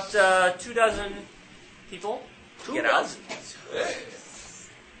 About 24 people get out.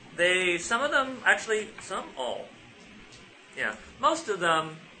 Hey. Some of them actually, all. Yeah. Most of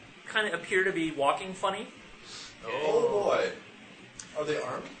them kind of appear to be walking funny. Oh boy. Are they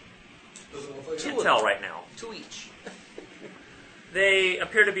armed? Does it look like Can't tell right now. 2 each. They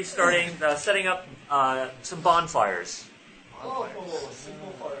appear to be setting up some bonfires. Oh,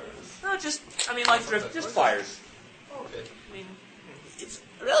 single fires. No, just fires. Okay. I mean, It's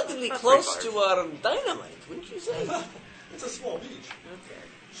relatively Not close three to our dynamite, wouldn't you say? It's a small beach. Okay.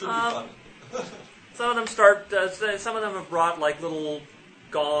 Should be fun. some of them some of them have brought like little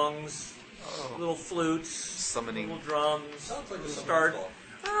gongs, little flutes, Summoning. little drums. Sounds like a start.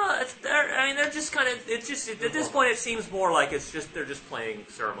 They're just kind of. It's just at this point it seems more like they're just playing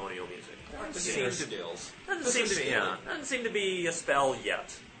ceremonial music. Beginner scales. Doesn't seem to be a spell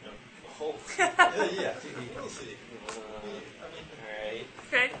yet. Oh. Yeah. We'll see. Alright.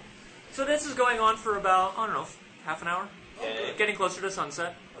 Okay, so this is going on for about half an hour. Okay. Getting closer to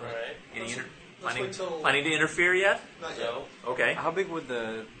sunset. Alright. Any Let's wait till... planning to interfere yet? Not yet. So, Okay. How big would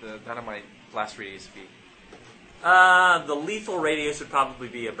the dynamite blast radius be? The lethal radius would probably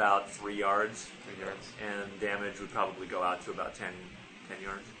be about 3 yards, 3 yards. and damage would probably go out to about 10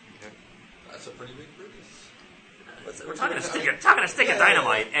 yards. That's a pretty big radius. We're talking a stick of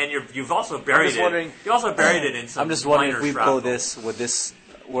dynamite, and you've also buried wondering- it. You also buried it in some. I'm just wondering if minor we shrapnel. blow this, would this,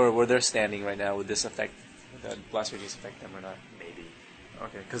 where they're standing right now, would this affect, would the blast radius affect them or not? Maybe.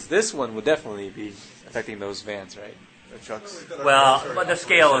 Okay, because this one would definitely be affecting those vans, right? The trucks. Well, but the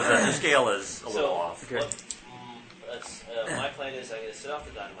scale is a little off. Okay. my plan is I'm going to set off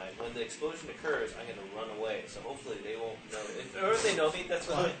the dynamite. When the explosion occurs, I'm going to run away. So hopefully they won't know. Or if they know me, that's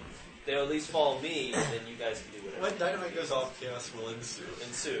fine. They'll at least follow me, and then you guys can do whatever. When dynamite goes off, chaos will ensue.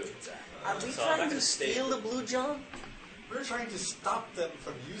 Exactly. Are we So I'm not trying gonna to stay. steal the Blue John? We're trying to stop them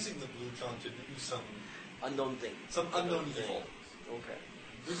from using the Blue John to do some Unknown thing. unknown evil. Okay.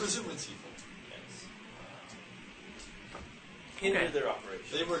 We presume it's evil. Yes. Hinder Okay. their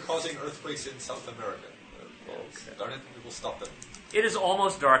operation. They were causing earthquakes in South America. Yes. Darn it, we will stop them. It is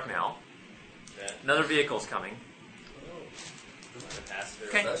almost dark now. Okay. Another vehicle's coming. I'm gonna pass their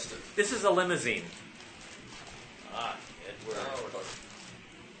Okay. Invested. This is a limousine. Edward. Now we're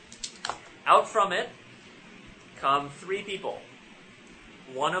talking. Out from it come 3 people.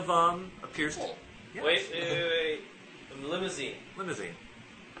 One of them appears to... Yes. Wait. Limousine. Limousine.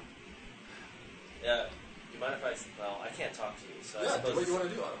 Yeah. Do you mind if I... Well, I can't talk to you, so I Yeah, suppose... what do you want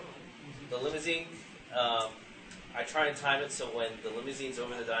to do? I don't know. the limousine. I try and time it so when the limousine's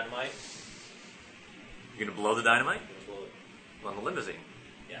over the dynamite, You're gonna blow the dynamite I'm gonna blow it. on the limousine.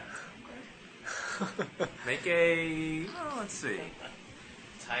 Yeah. Make a. Oh, let's see.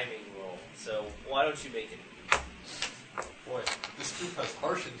 Timing roll. So why don't you make it? Boy, this group has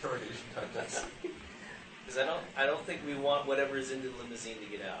harsh interrogation tactics. Because I don't think we want whatever is in the limousine to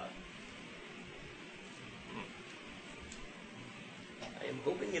get out. I am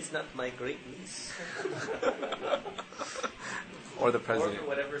hoping it's not my great niece. Or the Or president.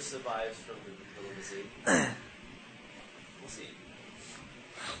 whatever survives from the limousine. We'll see.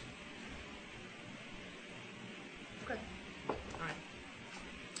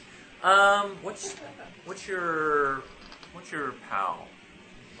 What's your PAL?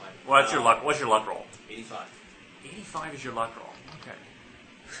 What's your luck roll? 85. 85 is your luck roll. Okay.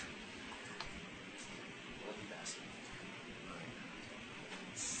 Lucky bastard.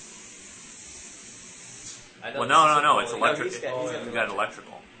 Well, no. It's No, electric. he's got You got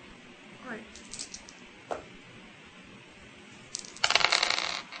electrical. Right.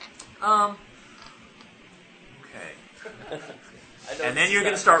 Okay. And then you're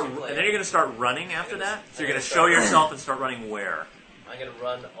going to start. And then you're going to start running after that. So you're going to show yourself and start running where? I'm going to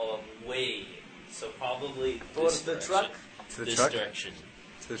run away. So probably Towards the truck? To the this truck? direction.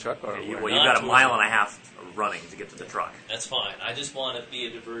 To the truck or Okay, where? well, you've got a mile and a half running to get to the truck. That's fine. I just want to be a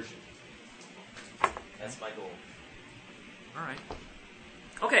diversion. That's my goal. All right.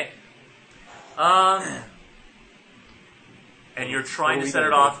 Okay. And you're trying Where to are we set it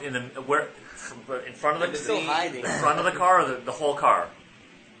gonna off in in front of They're still hiding. in front of the car, or the whole car.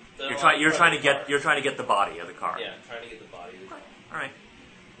 You're trying to car. get the body of the car. Yeah, I'm trying to get the body of the car. All right.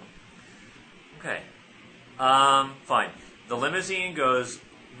 Okay. Fine. The limousine goes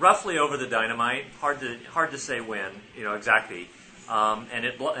roughly over the dynamite. Hard to say when. Exactly.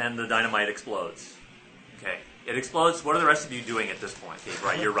 And the dynamite explodes. Okay. It explodes. What are the rest of you doing at this point? Okay,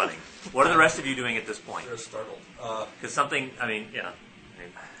 right, you're running. What are the rest of you doing at this point? They're startled. Because something. I think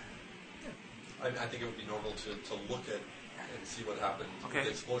it would be normal to look at and see what happened Okay. with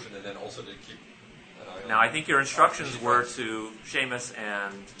the explosion, and then also to keep an eye on. Now, I think your instructions were to Seamus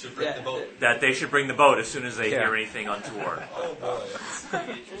and to bring the boat. that they should bring the boat as soon as they Yeah. hear anything untoward. Oh boy.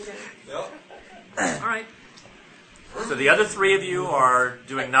 Yep. All right. So the other three of you are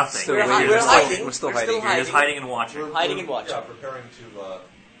doing nothing. Still We're waiting. we're just hiding. We're still We're hiding. You're just hiding and watching. We're Hiding and watching. Yeah, preparing to.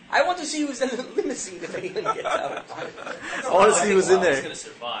 I want to see who's in the limousine if anyone gets out. I want to see who's in It's there. going to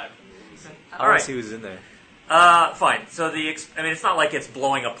survive from the limousine. I All want right. to see who's in there. Fine. So it's not like it's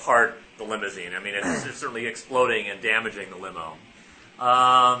blowing apart the limousine. I mean, it's certainly exploding and damaging the limo.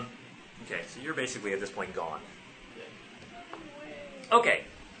 Okay, so you're basically at this point gone. Okay.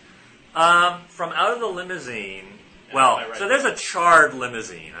 From out of the limousine, so there's a charred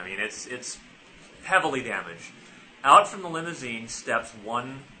limousine. I mean, it's heavily damaged. Out from the limousine steps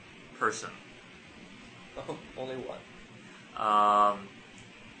one person. Oh, only one.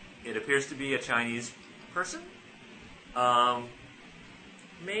 It appears to be a Chinese person.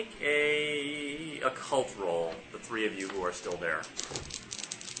 Make a occult roll, the three of you who are still there.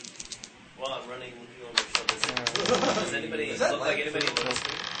 While I'm running, looking over my shoulder, does anybody Is that look like like- anybody knows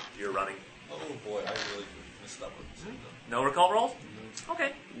me? You're running. Oh boy, I really missed that one. No occult rolls?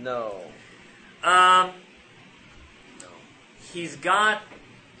 Okay. No. He's got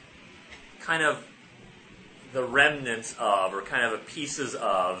kind of the remnants of, or kind of pieces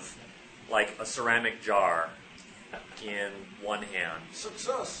of, like a ceramic jar in one hand.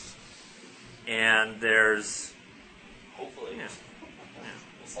 Success. And there's, Hopefully. yeah.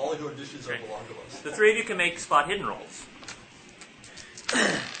 All your dishes Okay. belong to us. The three of you can make spot hidden rolls.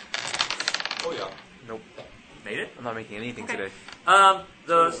 Oh yeah. Nope. Made it? I'm not making anything Okay. today.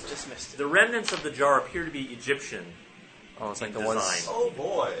 Just missed it. The remnants of the jar appear to be Egyptian. Oh, it's like in the ones. design. Oh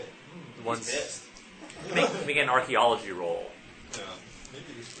boy. The ones. Pissed. Make an archaeology roll. Yeah. Maybe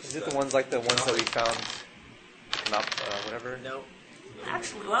this was Is it the ones like the ones that we found? Not whatever. No.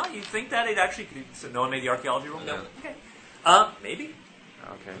 Actually, well, you think that it actually could. So no one made the archaeology roll? No. Okay. Maybe.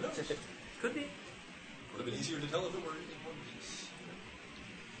 Okay. Could be. Would have been easier to tell if it were in one piece.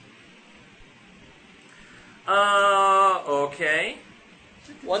 Okay.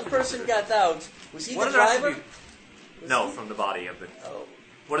 One person got out. Was he What the are the rest of driver? you? Was No, he? from the body of the. Oh.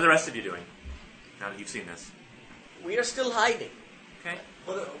 What are the rest of you doing? Now that you've seen this. We are still hiding. Okay.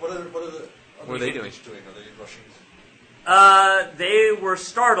 What are the What are they doing? English doing? Are they rushing? They were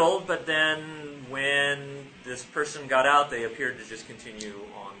startled, but then when this person got out, they appeared to just continue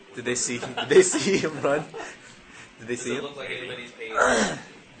on. Did they see? Did they see him run? Did they Does see it him? look like anybody's paying attention?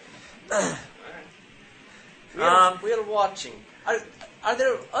 Alright. We are watching. Are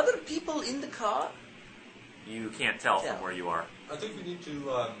there other people in the car? You can't tell Yeah. from where you are. I think we need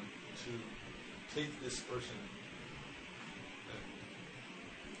to take this person.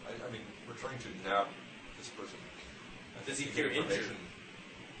 I mean, we're trying to nab this person. I Does think he to get appear injured? information.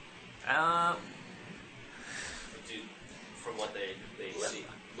 From what they see.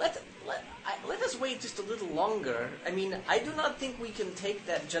 Let us wait just a little longer. I mean, I do not think we can take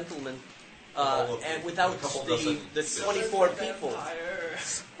that gentleman All of and the- without a couple the dozen 24 people.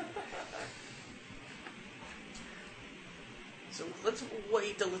 So let's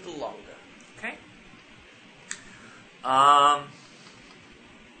wait a little longer. Okay. All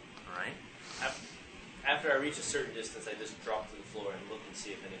right. After I reach a certain distance, I just drop to the floor and look and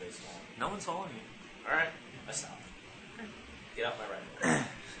see if anybody's following. No one's following you. All right, I stop. Get out my rifle.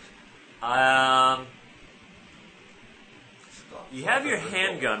 You have your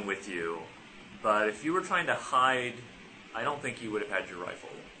handgun with you, but if you were trying to hide, I don't think you would have had your rifle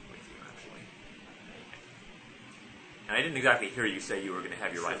with you, actually. And I didn't exactly hear you say you were going to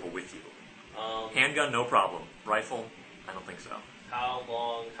have your rifle with you. Handgun, no problem. Rifle, I don't think so. How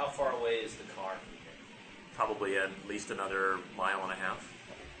far away is the car from here? Probably at least another mile and a half.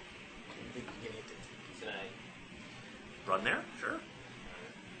 Can I? Run there? Sure.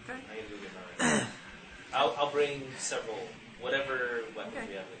 Okay. I'm gonna go get my rifle. I'll bring several, whatever weapons Okay.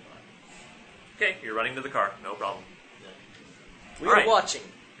 we have in the car. Okay, you're running to the car. No problem. We All are right. watching.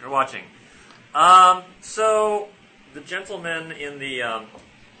 You're watching. So the gentleman in the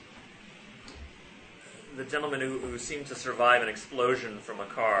gentleman who seemed to survive an explosion from a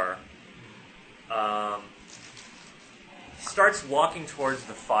car starts walking towards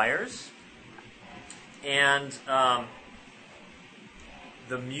the fires, and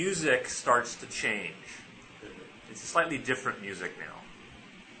the music starts to change. It's slightly different music now.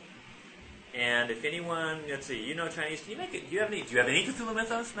 And if anyone, let's see, you know Chinese, can you make it? Do you have any Cthulhu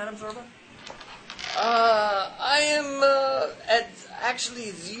mythos, Madame Zorba? I am at actually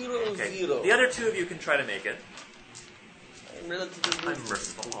 0-0. Okay. The other two of you can try to make it. I'm relatively I'm good.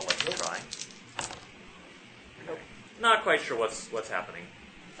 merciful. I'll let you try. Not quite sure what's happening.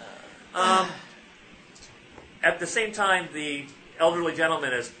 At the same time, the elderly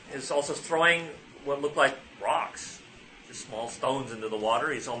gentleman is also throwing what look like rocks, just small stones into the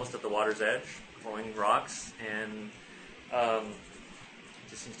water. He's almost at the water's edge, throwing rocks, and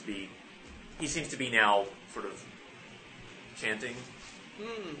he seems to be now sort of chanting.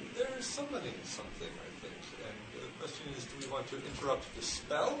 There is summoning something, I think. And the question is, do we want to interrupt the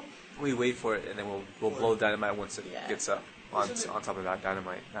spell? We wait for it, and then we'll blow dynamite once it Yeah. gets up on Isn't it- top of that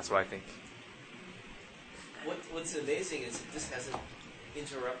dynamite. That's what I think. What's amazing is that this hasn't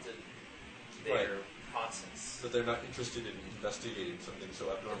interrupted their process. But they're not interested in investigating something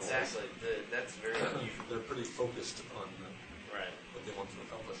so abnormal. Exactly. That's very unusual. They're pretty focused on Right. what they want to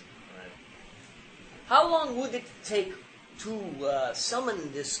accomplish. Right. How long would it take to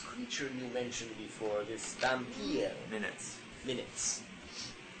summon this creature you mentioned before, this vampire? Minutes. Minutes.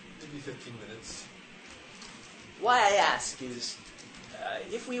 Maybe 15 minutes. Why I ask is,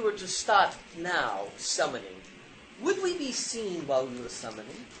 if we were to start now summoning, would we be seen while we were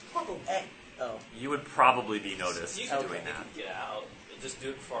summoning? Probably. Oh. You would probably be noticed You can doing that. get out. Just do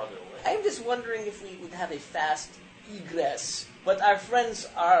it farther away. I'm just wondering if we would have a fast egress, but our friends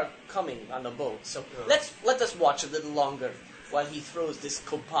are coming on a boat, so let us watch a little longer while he throws this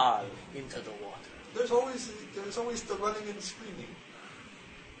copal into the water. There's always the running and screaming.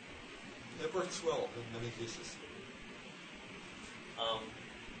 It works well in many cases.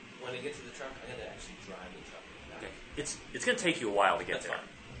 When I get to the truck, I'm gonna actually drive the truck. Okay. It's going to take you a while to get That's there.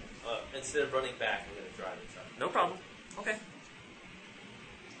 fine. Instead of running back, I'm gonna drive the truck. No problem. Okay.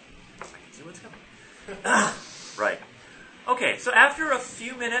 I can see what's coming. Right. Okay, so after a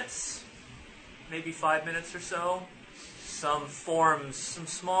few minutes, maybe 5 minutes or so, some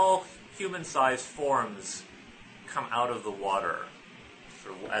small human-sized forms come out of the water,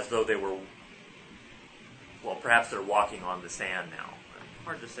 sort of as though they were, well, perhaps they're walking on the sand now.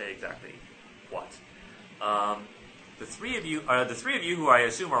 Hard to say exactly what. The three of you who I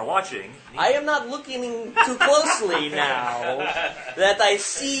assume are watching. I am not looking too closely now that I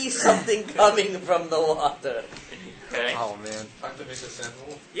see something coming from the water. Okay. Oh man. Time to make a sand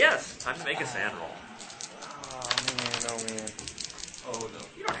roll? Yes, time to make a sand roll. Oh man. Oh no.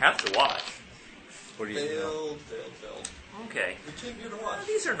 You don't have to watch. What do you know? Failed. Okay. We came here to watch.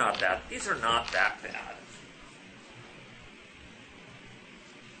 These are not that bad.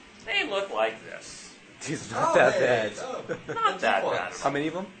 They look like this. It's not that bad. Not that bad. How many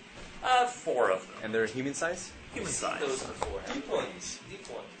of them? 4 of them. And they're human size? Human I've seen those size. before. Deep ones. Deep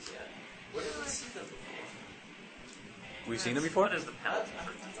ones, yeah. Where did I see them before? We've seen them before? What is the penalty?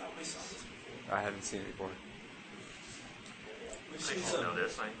 I haven't seen it before. We've I seen don't know some.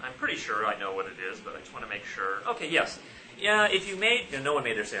 this. I'm pretty sure I know what it is, but I just want to make sure. Okay, yes. Yeah, if you made... no one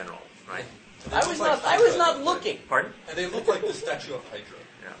made their sand roll, right? And they I look was like not. I was Hydra, not don't looking. Pardon? they? And they look like the statue of Hydra.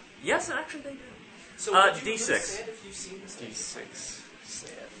 Yeah. Yes, actually they do. So would would you you D6. D6. If you've seen this D6.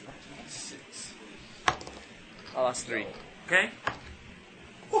 Six. Oh, that's 3. Okay?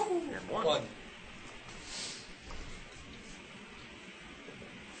 Woohoo! And one. One.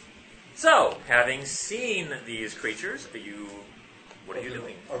 So, having seen these creatures, what are you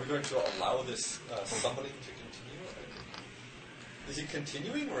doing? Are we going to allow this summoning to continue? Is he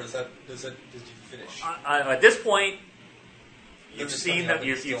continuing, or did you finish? At this point, They're you've just seen coming them. up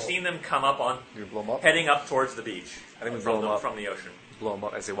You've still. seen them come up on, You blow them up? heading up towards the beach. I think we from blow them up. from the ocean. Blow them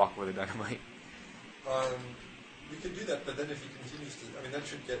up as they walk over the dynamite. We could do that, but then if he continues to, that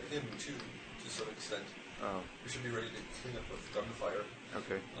should get him too, to some extent. Oh, We should be ready to clean up with gunfire.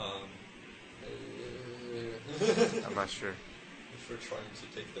 okay. I'm not sure. If we're trying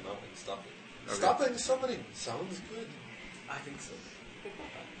to take them out and stop it. Okay. Stopping summoning sounds good. I think so.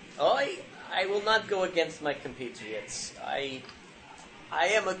 I will not go against my compatriots. I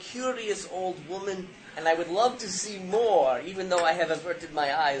am a curious old woman, and I would love to see more, even though I have averted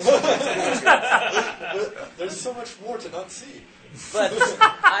my eyes from these creatures. There's so much more to not see. But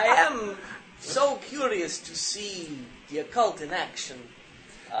I am so curious to see the occult in action.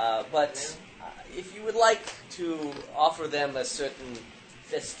 But if you would like to offer them a certain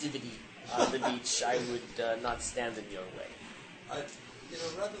festivity on the beach, I would not stand in your way.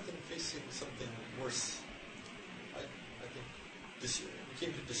 Rather than facing something worse, I think we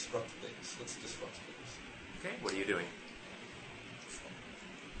came to disrupt things. Let's disrupt things. Okay, what are you doing?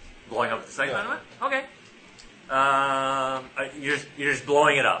 Blowing up the second Yeah. dynamite? Okay. You're just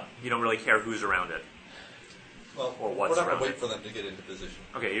blowing it up. You don't really care who's around it. Well, Or we're what's not going around to wait it. for them to get into position.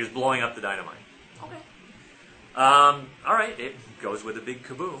 Okay, you're just blowing up the dynamite. Okay. All right, it goes with a big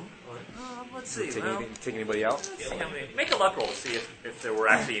kaboom. All right. Let's see. Take anybody out? Let's see how many. Make a luck roll to see if there were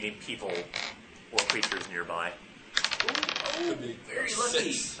actually any people or creatures nearby. Could be Very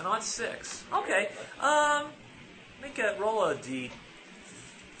lucky. 6. And on 6. Okay. Roll a D2.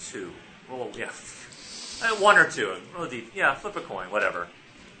 Roll a 1 or 2. Roll a D. Yeah, flip a coin. Whatever.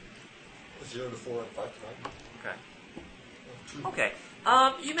 0 to 4 and 5 to 9. Okay. Okay.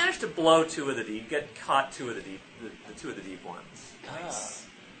 You managed to blow 2 of the deep. Get caught 2 of the deep. The 2 of the deep ones. Nice.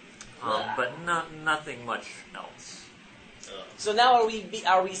 But nothing much else. So now are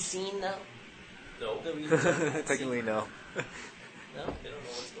we seen now? No. Are we- Technically, no. no? They don't know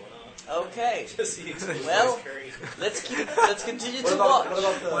what's going on. Okay. Just the experience Well, carry. let's continue What to about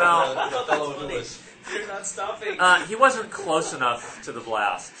watch. the, Well- the fellow who funny. was... You're not stopping. He wasn't close enough to the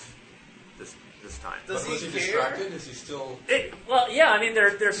blast this time. Does Was he he care? distracted? Is he still... Well, yeah. I mean,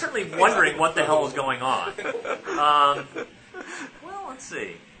 they're certainly wondering what the hell is going on. Well, let's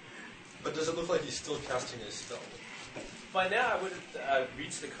see. But does it look like he's still casting his spell? By now, I would have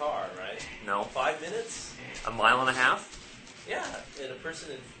reached the car, right? No, 5 minutes? a mile and a half. Yeah. And a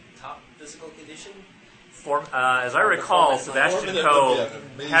person in top physical condition? As I recall, Sebastian 4 minute Coe would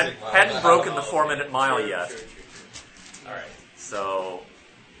be an amazing mile. hadn't broken the Oh, 4-minute mile Sure, yet. Sure. All right. So,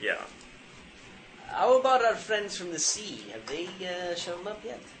 yeah. How about our friends from the sea? Have they shown up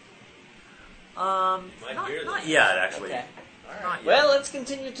yet? might hear them. Not yet, actually. Okay. Not yet. Well, let's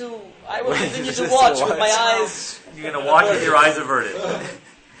continue to. I will continue to Just watch watch. with my eyes. You're gonna watch with your eyes averted.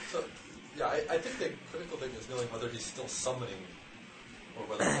 So, yeah, I think the critical thing is knowing whether he's still summoning or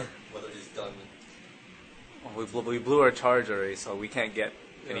whether he's done. Well, we blew our charge already, so we can't get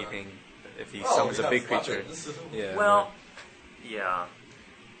anything if he summons we a big have creature. weapons. Yeah. Well, yeah.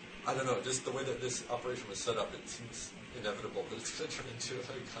 I don't know, just the way that this operation was set up, it seems inevitable that it's going to turn into a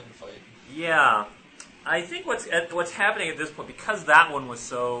gunfight. Yeah. I think what's happening at this point, because that one was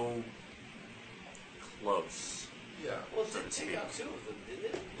so close. Yeah. Well, it did take out 2 of them, didn't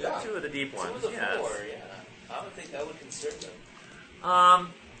it? Yeah. 2 of the deep 2 ones, of the yes. 4, yeah. I would think that would concern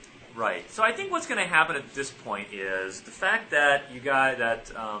them. Right. So I think what's going to happen at this point is the fact that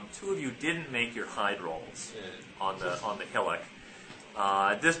 2 of you didn't make your hide rolls Yeah. on the hillock.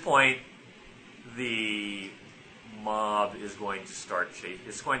 At this point, the mob is going to start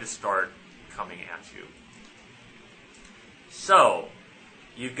coming at you. So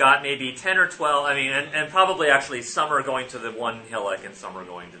you've got maybe 10 or 12. I mean, and probably actually some are going to the one hillock and some are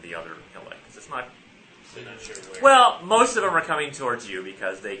going to the other hillock. 'Cause it's not. They're not sure where. Well, most of them are coming towards you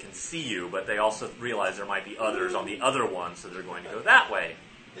because they can see you, but they also realize there might be others on the other one, so they're going to go that way.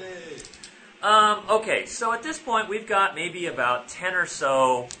 Yay. Okay, so at this point, we've got maybe about 10 or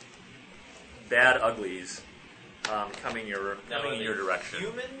so bad uglies coming Now, in are your they direction.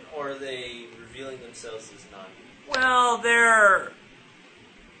 human, or are they revealing themselves as non-human? Well, they're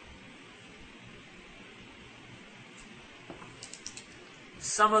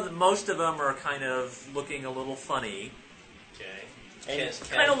most of them are kind of looking a little funny, Okay. And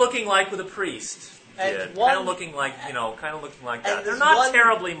kind of looking like with a priest. And Did. one- Kind of looking like kind of looking like that. And They're there's not one-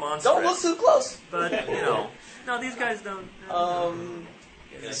 terribly monstrous, don't look too close. but no, these guys don't.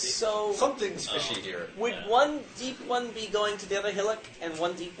 So Something's fishy here. would one deep one be going to the other hillock and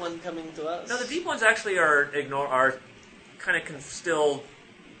one deep one coming to us? No, the deep ones actually are kind of still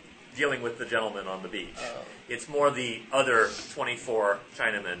dealing with the gentleman on the beach. Oh. It's more the other 24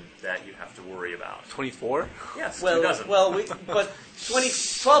 Chinamen that you have to worry about. 24? Yes, Well, 2 dozen. but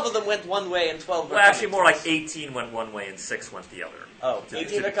 12 of them went one way and 12 were Well, actually, coming more to like us. 18 went one way and 6 went the other. Oh,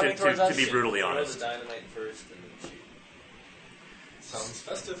 18 are coming towards to us? be brutally Throw honest. the dynamite first, and then shoot. Sounds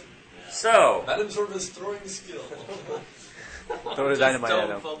festive. So, Madame Zorba's throwing skill. Throw the Just dynamite at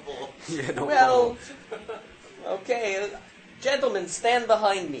don't him. fumble. Yeah, no Well, okay. Gentlemen, stand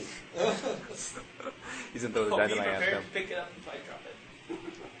behind me. He's gonna throw the Oh, be dynamite at prepared them. to pick it up if I drop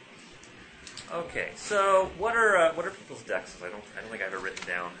it. okay. So, what are people's dexes? I don't think I have it written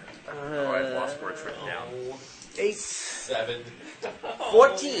down. I've lost where it's written down. 8. 7.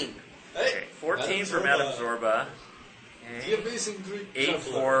 14. Okay, 14 for Madame Zorba. The amazing Greek 8 juggler.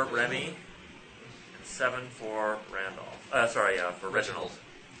 for Remy. And 7 for Randolph. For Reginald.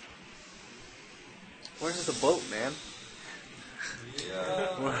 Where's the boat, man?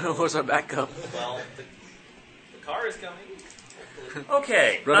 Yeah. Where's our backup? Well, the car is coming.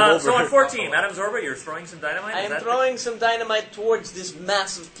 Okay, Run him so over. on 14, Madame Zorba, you're throwing some dynamite? I Is am that throwing some dynamite towards this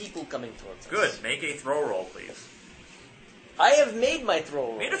mass of people coming towards us. Good. Make a throw roll, please. I have made my throw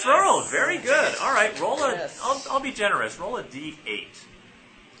roll. Made a throw roll. Very good. All right, roll a. Yes. I'll be generous. Roll a d8.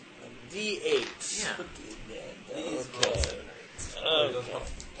 D8. Yeah. These Okay.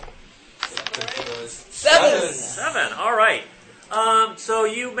 7. 7. All right. So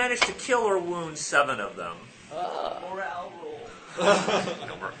you managed to kill or wound 7 of them. morale roll.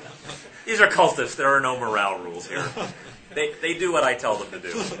 These are cultists. There are no morale rules here. They do what I tell them to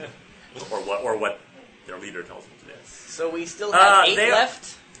do, or what their leader tells them to do. So we still have 8 they-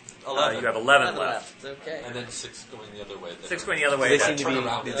 left? 11. You have 11 left. Okay. And then 6 going the other way. 6 going the other way. Did That-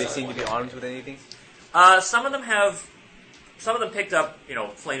 they seem to be armed with anything? Some of them picked up,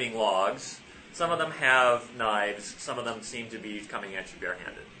 flaming logs. Some of them have knives. Some of them seem to be coming at you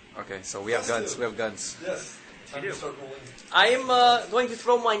barehanded. Okay, so we have guns. We have guns. Yes. Time You to do. start rolling. I am going to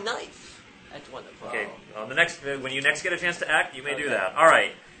throw my knife at one of them. Okay. When you next get a chance to act, you may do Okay. that. All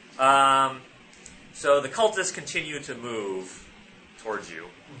right. So the cultists continue to move towards you,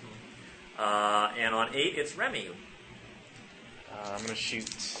 and on 8, it's Remy. I'm gonna shoot.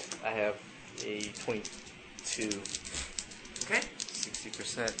 I have a 22, Okay.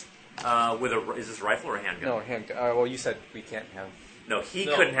 60%. Is this a rifle or a handgun? No, hand. Well, you said we can't have. No, he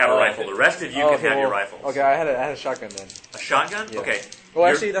No. couldn't have a Oh, rifle. The rest of you can have your well, rifles. Okay, I had a shotgun then. A shotgun? Yeah. Okay. Well,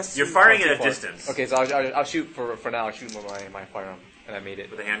 You're- actually, that's you're too- firing too at a far. distance. Okay, so I'll shoot for now. I'll shoot with my firearm, and I made it.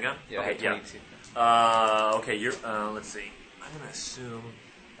 With a handgun? Yeah, I Okay. had Yeah. 22. Okay. You're. Let's see. I'm gonna assume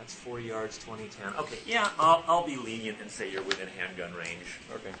that's 40 yards, 20, 10. Okay. Yeah. I'll be lenient and say you're within handgun range.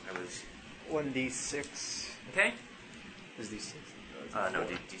 Okay. I was. 1d6. Okay. Is d6? No,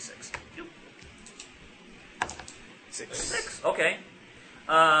 D6. 6. 6. Okay.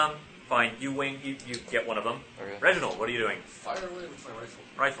 Fine. You wing. You get one of them. Okay. Reginald, what are you doing? Fire away with my rifle.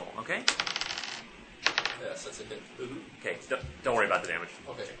 Rifle. Okay. Yes, that's a hit. Okay. Don't worry about the damage.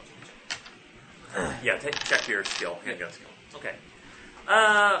 Okay. Yeah. Check your skill. Handgun skill. Okay.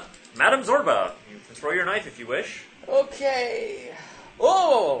 Madame Zorba, you can throw your knife if you wish. Okay.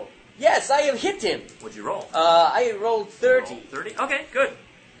 Oh, yes, I have hit him. What'd you roll? I rolled 30. Roll 30. Okay. Good.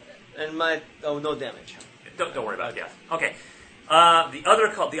 And no damage. Don't worry about it. Yeah. Okay.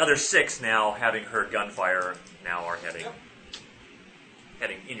 The other 6 now, having heard gunfire, now are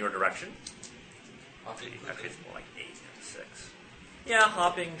heading in your direction. Actually, it's more like 8 to 6. Yeah,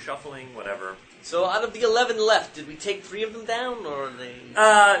 hopping, shuffling, whatever. So out of the 11 left, did we take 3 of them down, or are they?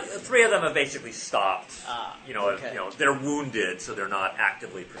 3 of them have basically stopped. Okay. They're wounded, so they're not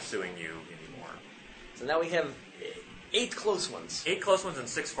actively pursuing you anymore. So now we have 8 close ones. 8 close ones and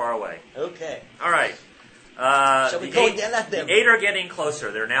 6 far away. Okay. All right. Shall we The go 8 again at them? The 8 are getting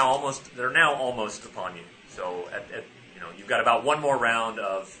closer. They're now almost upon you. So you've got about one more round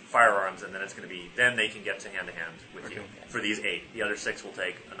of firearms, and then it's going to be. Then they can get to hand with you. Okay. For these 8, the other 6 will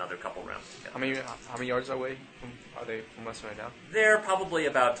take another couple rounds. To get. How many yards away are they from us right now? They're probably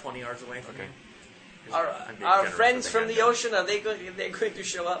about 20 yards away from Okay. you. Our, I'm being our generous friends with from the handgun. ocean, are they going to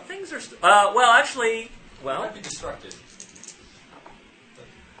show up? Things are well, actually, Well, might be distracted.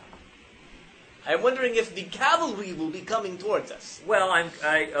 I'm wondering if the cavalry will be coming towards us. well,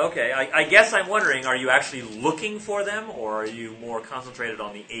 I guess I'm wondering, are you actually looking for them, or are you more concentrated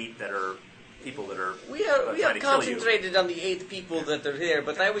on the 8 that are people that are We are trying to kill you? concentrated on the 8 people that are here,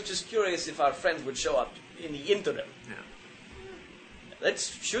 but I was just curious if our friend would show up in the interim. Yeah. Let's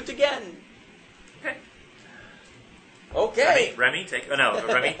shoot again. Okay. Okay. Remy, take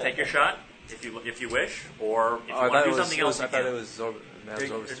your shot if you wish, or if you want to do something else. I you thought can. it was Zorba's.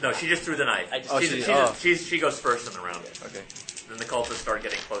 No, she just threw the knife. I just- She goes first in the round. Okay. Then the cultists start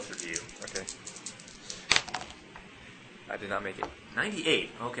getting closer to you. Okay. I did not make it.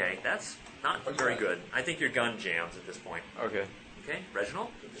 98. Okay, that's not very good. I think your gun jams at this point. Okay. Okay, Reginald.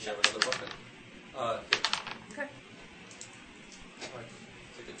 Did you have another weapon? Okay.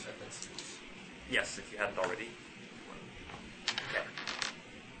 Take a check and see. Yes, if you hadn't already.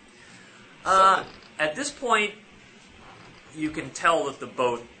 Okay. At this point, you can tell that the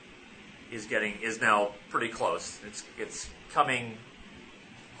boat is now pretty close. It's coming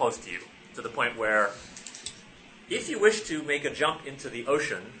close to you, to the point where, if you wish to make a jump into the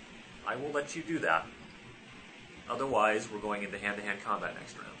ocean, I will let you do that. Otherwise, we're going into hand-to-hand combat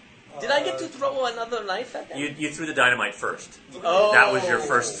next round. Did I get to throw another knife at them? You threw the dynamite first. Oh. That was your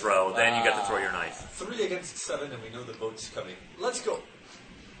first throw. Then you got to throw your knife. 3 against 7, and we know the boat's coming. Let's go.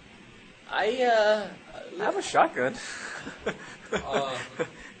 I have a shotgun.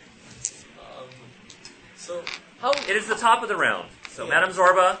 So, How? It is the top of the round. So, Madame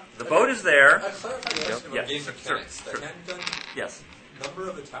Zorba, the boat is there. I clarified the question Yep. about game Sure, mechanics. sure. The handgun Yes. number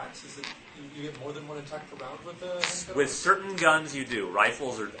of attacks, is it you get more than one attack per round with the handgun? With certain guns, you do.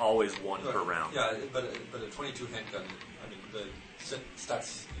 Rifles are always one per round. Yeah, but a 22 handgun, I mean, the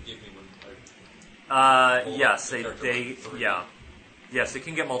stats you gave me when I... Yes, the character they with 3. yeah. Yes, it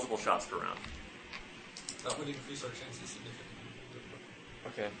can get multiple shots per round. That would increase our chances significantly.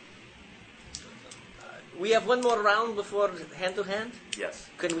 Okay. We have one more round before hand to hand. Yes.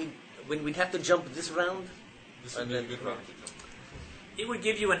 When we'd have to jump this round. This would And be a then- good round to jump. It would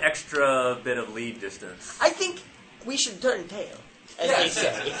give you an extra bit of lead distance. I think we should turn tail, as they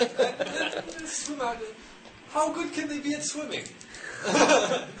say. Swim out. How good can they be at swimming?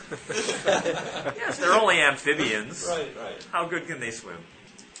 Yes, they're only amphibians. Right. How good can they swim?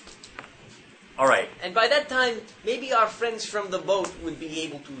 All right. And by that time, maybe our friends from the boat would be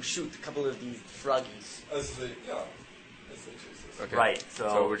able to shoot a couple of these froggies. As they chase us. Okay. Right.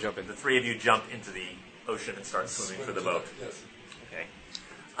 So we're jumping. The 3 of you jump into the ocean and start swimming for the boat. Yes.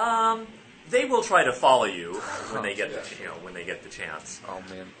 Okay. They will try to follow you when they get when they get the chance. Oh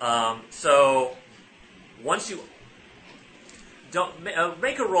man. So once you don't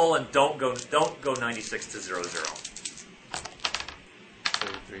make a roll and don't go 96 to 0-0.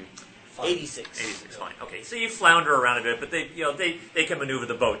 33. 86. 86, fine. Okay, so you flounder around a bit, but they can maneuver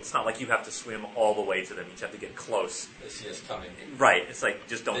the boat. It's not like you have to swim all the way to them. You just have to get close. They see us coming. Right. It's like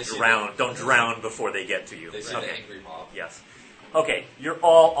just They see don't drown before they get to you. They see the angry mob. Yes. Okay, you're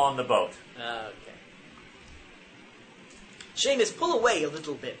all on the boat. Okay. Seamus, pull away a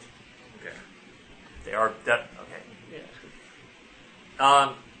little bit. Okay. They are okay. Yeah.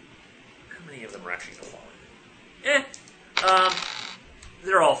 How many of them are actually going to follow you?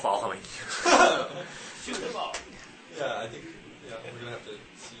 They're all following you. Shoot them all. Yeah, I think we're gonna have to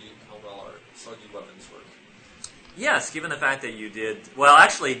see how well our soggy weapons work. Yes, given the fact that you did well.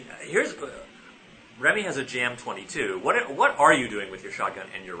 Actually, here's Remy has a Jam 22. What are you doing with your shotgun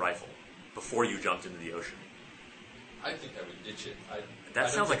and your rifle before you jumped into the ocean? I think I would ditch it. That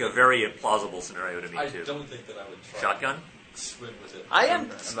sounds like a very plausible scenario to me I too. don't think that I would try. Shotgun? Swim with it. I am I'm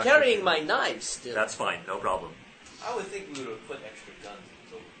not carrying sure. my knives still. That's fine, no problem. I would think we would have put extra guns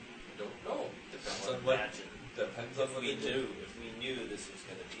until I don't know. Depends I on what. imagine. Depends on If what we they do. knew this was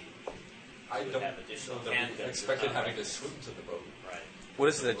going to be, I would don't have additional know that we handguns expected or not. having to swim to the boat. right. What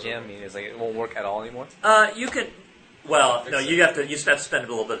does the jam mean? Is like it won't work at all anymore? You can. Well, no, you have to spend a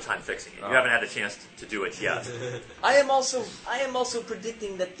little bit of time fixing it. You Oh. haven't had a chance to do it yet. I am also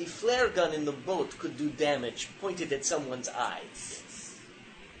predicting that the flare gun in the boat could do damage pointed at someone's eyes.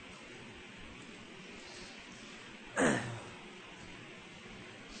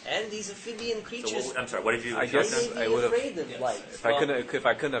 And these amphibian So creatures, I'm sorry. What did you? I guess they may I be would've- afraid of Yes. light. If I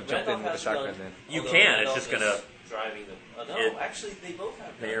couldn't have jumped in with a has shotgun, gun. then You Although can. It's Randolph just is gonna. driving them. No, It actually, they both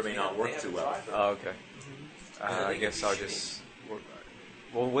have may or guns. may They not have- work they have too a well. driver. oh okay. So I they could guess be I'll shooting. just work.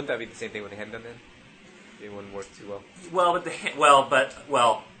 Well, wouldn't that be the same thing with the handgun then? It wouldn't work too well. Well, but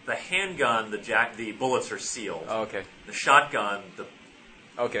the handgun, the bullets are sealed. Oh, okay. The shotgun,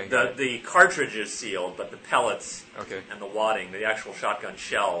 Okay. got the it. cartridge is sealed, but the pellets Okay. and the wadding, the actual shotgun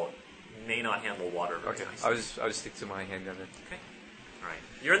shell, may not handle water very Okay, nicely. I'll just stick to my handgun then. Okay. All right.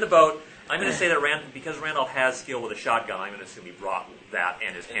 You're in the boat. I'm going to say that because Randolph has skill with a shotgun, I'm going to assume he brought that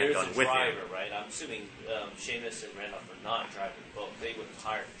and his And there's handgun a with driver, him. right? I'm assuming Seamus and Randolph are not driving the boat. They would have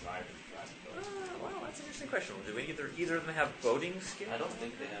hired a driver to drive the boat. Well, that's an interesting question. Do either of them have boating skill? I don't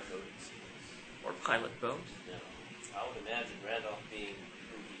think they have boating skills. Or pilot boat? No. I would imagine Randolph being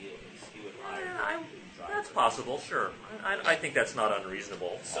who he is, he would hire a driver. That's possible, sure. I think that's not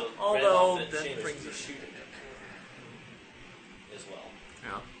unreasonable. So Although, Randolph and that Seamus brings would be us... shooting him as well.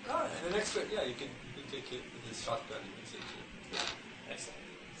 Yeah. And an extra, you can take it with his shotgun, you can take it Excellent.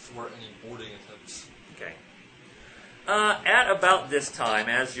 thwart any boarding attempts. Okay. At about this time,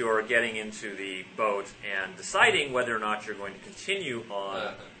 as you're getting into the boat and deciding whether or not you're going to continue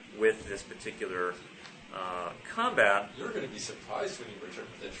on with this particular combat, You're going to be surprised when you return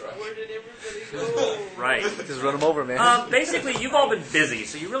to the truck. Where did everybody go? right? Just run them over, man. Basically, you've all been busy,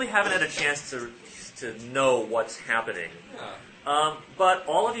 so you really haven't had a chance to know what's happening. Yeah. But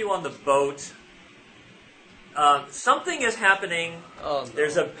all of you on the boat, something is happening. Oh, no.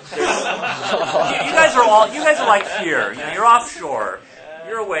 You guys are like here. You're offshore.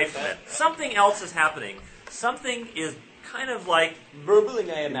 You're away from it. Something else is happening. Something is kind of like Burbling,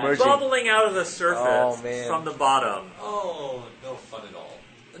 I imagine. Emerging. bubbling out of the surface Oh, man. from the bottom. Oh, no fun at all.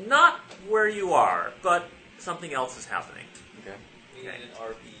 Not where you are, but something else is happening. Okay. We need an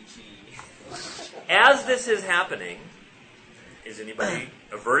RPG. As this is happening, is anybody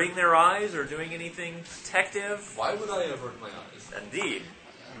averting their eyes or doing anything detective? Why would I avert my eyes? Indeed.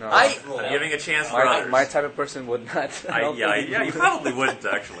 No. I'm giving a chance for others. my type of person would not. You probably wouldn't,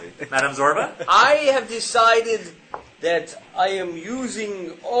 actually. Madame Zorba? I have decided that I am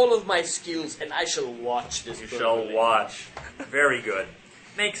using all of my skills and I shall watch this. You shall burbling. watch. Very good.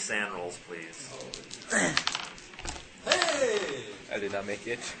 Make sand rolls, please. Hey! I did not make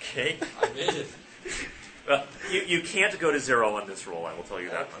it. Okay? I made it. Well, you can't go to 0 on this roll, I will tell you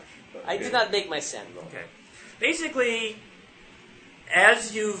that much. I did not make my sand roll. Okay. Basically,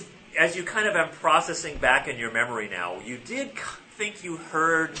 as you kind of am processing back in your memory now, you did think you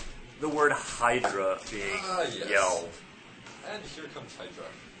heard the word Hydra being Yes. yelled. And here comes Hydra.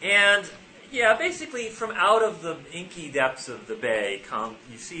 And, yeah, basically from out of the inky depths of the bay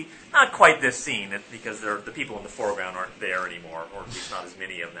you see, not quite this scene, because the people in the foreground aren't there anymore, or at least not as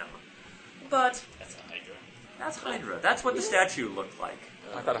many of them. But That's a Hydra. that's Hydra. That's what the statue looked like.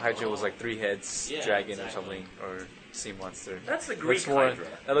 I thought Hydra was like 3 heads, Yeah, dragon exactly. or something, or sea monster. That's the Greek Looks more, Hydra.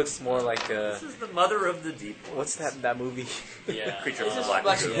 that looks more like This is the mother of the deep ones. what's that movie? Yeah. Creature This from is the Black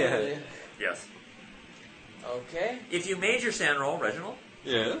Black Lagoon. Yeah. Yes. Okay. If you made your sand roll, Reginald,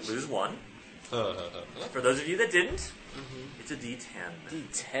 Yes. lose 1. For those of you that didn't, it's a D10.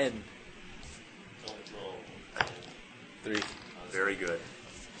 D10. Don't roll. 3. Very good.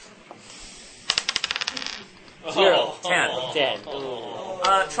 0. 10. 10.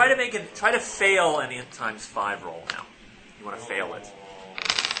 Try to fail an int times 5 roll now. You want to fail it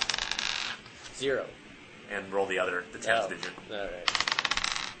 0. and roll the 10th digit. Alright.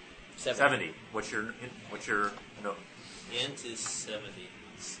 70. What's your no? Int is 70.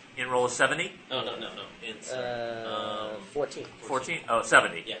 Int roll is 70. No. Int. 14. 14. Oh,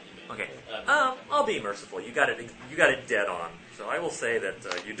 70. Yeah. Okay. I'll be merciful. You got it dead on. So I will say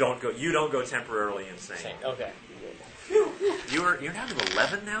that you don't go temporarily insane. Okay. You're down to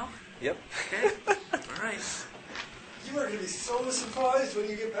 11 now. Yep. Okay. All right. You are going to be so surprised when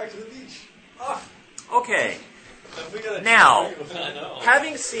you get back to the beach. Ah, Okay. have we got a Now, I know.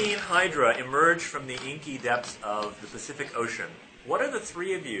 having seen Hydra emerge from the inky depths of the Pacific Ocean, what are the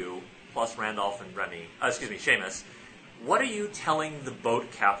three of you, plus Randolph and Seamus, what are you telling the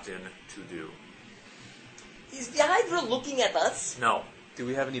boat captain to do? Is the Hydra looking at us? No. Do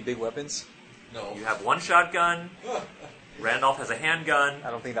we have any big weapons? No. You have one shotgun. Randolph has a handgun. I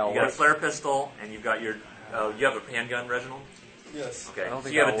don't think that'll You got a work. flare pistol, and you've got your. You have a handgun, Reginald. Yes. Okay. I don't So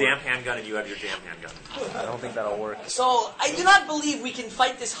think you have a that'll damp handgun, and you have your damp handgun. I don't think that'll work. So, I do not believe we can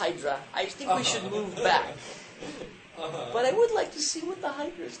fight this Hydra. I think we should move back. But I would like to see what the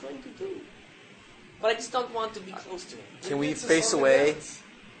Hydra is going to do. But I just don't want to be close to him. Can we It's a face song away, dance.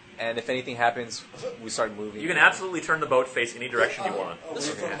 and if anything happens, we start moving? You can absolutely turn the boat face any direction you want. Away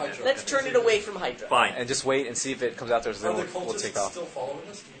from Hydra. Let's turn it away from Hydra. Fine. And just wait and see if it comes out to us, Are then the we'll take cultists off. still following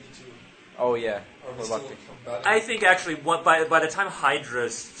us? Do we need to... Oh, yeah. Are we We're still lucky. combating? I think actually, by the time Hydra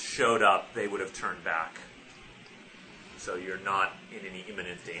showed up, they would have turned back. So you're not in any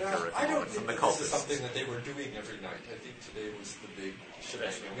imminent danger at I the don't moment think from the that this is cultists. something that they were doing every night. I think today was the big shebang.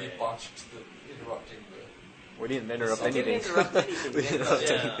 We Okay. botched the interrupting the... We didn't interrupt We anything. didn't interrupt anything. We didn't interrupt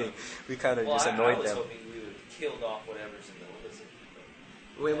Yeah. anything. We kind of Well, just I annoyed was them. hoping we would have killed off whatever's in the lizard.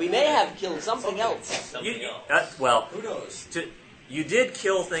 We may have killed something else. Something else. Well, Who knows? you did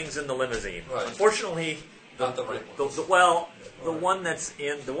kill things in the limousine. Right. Unfortunately, Not the right ones. the one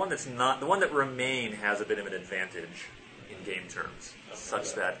that remain has a bit of an advantage in game terms,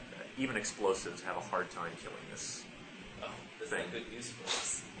 such that even explosives have a hard time killing this. That's thing. not good news for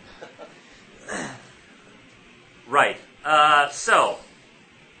us. Right. So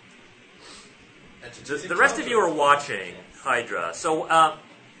the rest of you are watching Hydra. So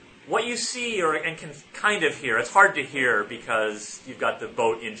what you see and can kind of hear, it's hard to hear because you've got the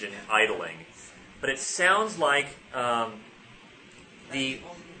boat engine idling, but it sounds like the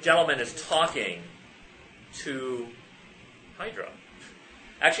gentleman is talking to Hydra.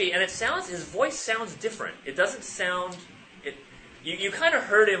 Actually, and his voice sounds different. It doesn't sound... You kind of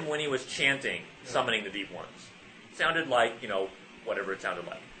heard him when he was chanting, summoning the Deep Ones. It sounded like, whatever it sounded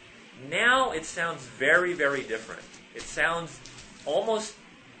like. Now it sounds very, very different. It sounds almost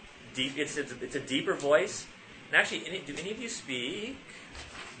deep. It's a deeper voice. And actually, do any of you speak...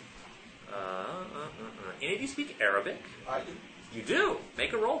 Any of you speak Arabic? I do. You do.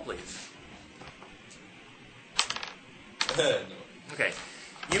 Make a roll, please. No. Okay.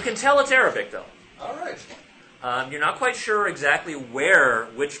 You can tell it's Arabic, though. All right. You're not quite sure exactly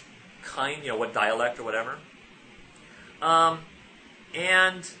which kind, what dialect or whatever.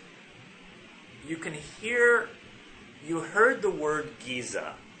 And you can you heard the word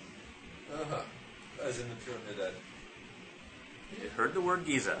Giza. Uh-huh. As in the pyramid head. You heard the word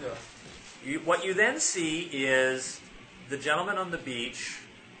Giza. Yeah. What you then see is the gentleman on the beach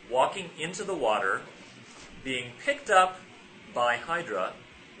walking into the water, being picked up by Hydra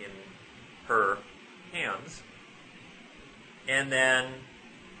in her hands, and then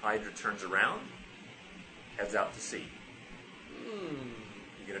Hydra turns around, heads out to sea.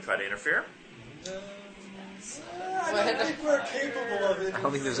 You gonna try to interfere? I don't think we're capable of it. I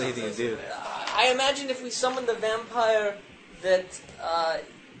don't think there's anything to do. I imagine if we summon the vampire that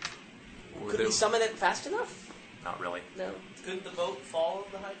could we summon it fast enough? Not really. No. Could the boat follow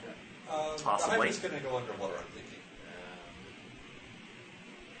the Hydra? Possibly. I'm just going to go underwater, I'm thinking.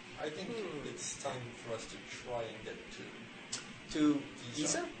 I think it's time for us to try and get To Giza?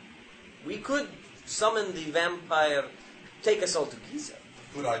 Giza? We could summon the vampire, take us all to Giza.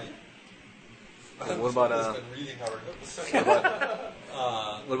 Good idea. What about, I've been reading our notes.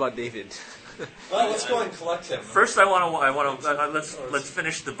 What about David? Well, let's go and collect him. First, let's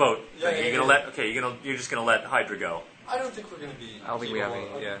finish the boat. Yeah, thing. yeah, You're just gonna let Hydra go. I don't think we're going to be. I don't think we have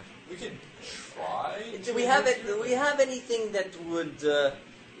capable any, of- We can try. Do we have anything that would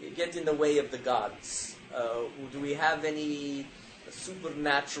get in the way of the gods? Do we have any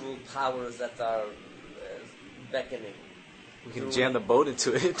supernatural powers that are beckoning? We can jam the boat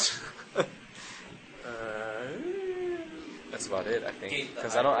into it. That's about it, I think.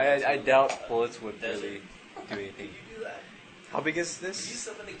 Because I doubt bullets would really do anything. How big is Could you this?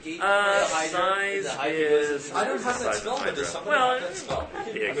 summon a gate? Size is... I don't have that Size spell, of but does Hydra. somebody Well, have that spell?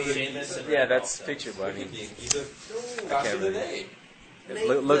 We yeah, can Seamus and Yeah, that's Randolph. picture, but I mean, He's faster than they.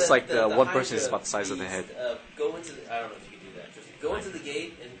 it looks like the one Hydra, person is about the size of the head. please, go into the, I don't know if you can do that. Just go into the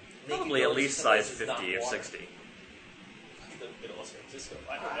gate and make Probably it go at least to someplace size that's not 50 or water. 60. The middle of San Francisco.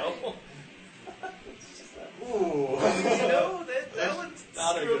 I don't know. Ooh. that would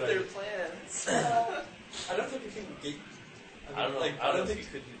Not a screw good up their idea. plans. I don't think we can gate. I don't know. Like, I don't know if think you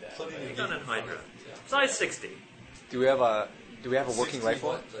could do that. putting a You've gate done in in front Hydra. of it, yeah. Size 60. Do we have a working 60 rifle?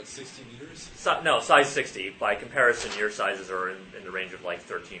 what? Like 60 meters? No, size 60. By comparison, your sizes are in the range of like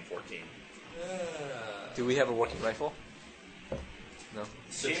 13, 14. Yeah. Do we have a working rifle? No.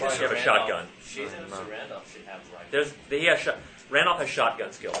 So Seamus try You have a and shotgun. Seamus No. and Randolph should have rifles. Randolph has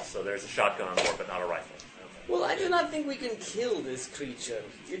shotgun skills, so there's a shotgun on board, but not a rifle. Well, I do not think we can kill this creature.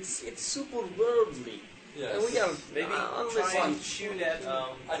 It's super worldly. Yes. And we are Maybe unless try we- and shoot at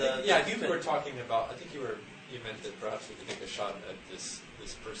I the think, yeah, I think human. you were talking about. I think you meant that perhaps we could take a shot at this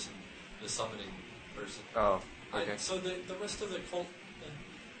person, the summoning person. Oh, okay. So the rest of the cult.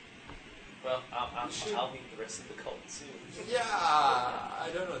 Well, should- I'll meet the rest of the cult soon. Yeah, I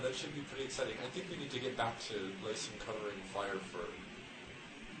don't know. That should be pretty exciting. I think we need to get back to Lyson covering fire for.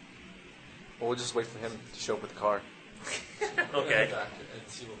 Well, we'll just wait for him to show up with the car. Okay. Back and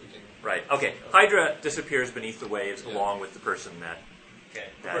see what we can. Right. Okay. Hydra disappears beneath the waves Yeah. along with the person that. Okay.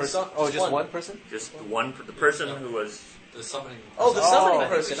 That's Oh, just one person? just the person who was. The summoning. Oh, the summoning Oh.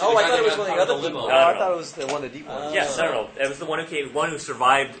 person. I think Oh, we I thought it was should one of have the other the limo. people. No, Oh, I no. thought it was the one of the deep ones. Yes, no. It was the one who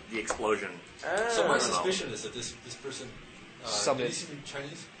survived the explosion. So my no. suspicion is that this person. Summoned. Did he speak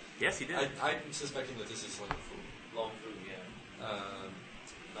Chinese? Yes, he did. I'm suspecting that this is Long Fu. Long food, yeah. Um,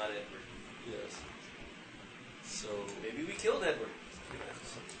 Not Edward. yes. So Maybe we killed Edward.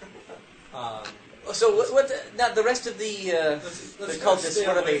 So what? Now the rest of the cultists,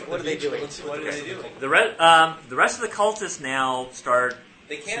 what are they doing? What are they doing? The rest of the cultists now start.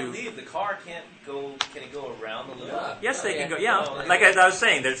 They can't leave. The car can't go. Can it go around the loop? Yes, they can go. Yeah, like I was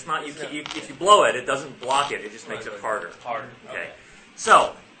saying, there's not. If you blow it, it doesn't block it. It just makes it harder. Harder. Okay.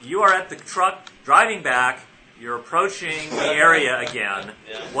 So you are at the truck driving back. You're approaching the area again.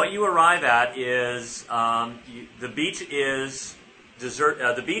 Yeah. What you arrive at is the beach is desert.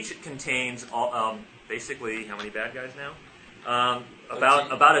 The beach contains basically how many bad guys now?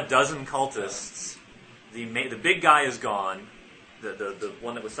 About a dozen cultists. The big guy is gone. The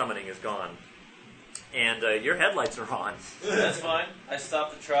one that was summoning is gone. And your headlights are on. That's fine. I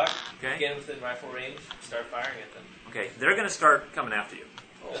stop the truck, Okay. get within rifle range, start firing at them. Okay, they're going to start coming after you.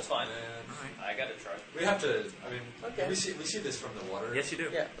 That's fine. Man. I got a truck. We have to. I mean, Okay. we see this from the water. Yes, you do.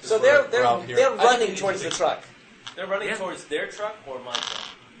 Yeah. Just So we're out here. they're I think we running need towards to the take- truck. They're running Yeah. towards their truck or my truck.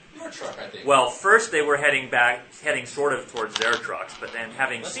 Your truck, I think. Well, first they were heading sort of towards their trucks, but then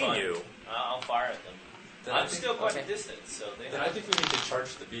having That's seen fine. you, I'll fire at them. Then I I'm think- still quite okay. a distance, so they Then I think we need to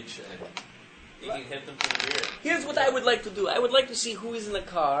charge the beach and. you can hit them from the rear. Here's what I would like to do. I would like to see who is in the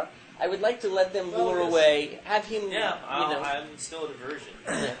car. I would like to let them lure yes. away. Have him. Yeah, you know. I'm still a diversion,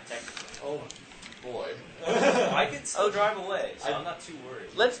 technically. Oh boy. I can still drive away, so I'm not too worried.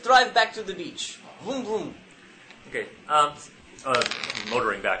 Let's drive back to the beach. Vroom vroom. okay,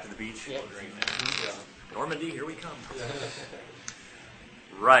 motoring back to the beach. Yeah. Yeah. Normandy, here we come.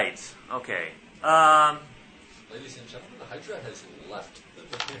 Right. Okay. Ladies and gentlemen, the Hydra has left.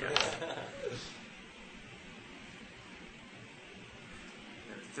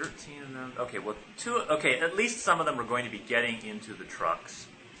 13 of them. Okay, well, Okay, at least some of them are going to be getting into the trucks.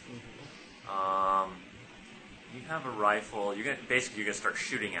 You have a rifle. You're gonna start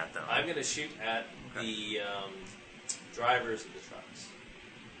shooting at them. I'm going to shoot at the drivers of the trucks.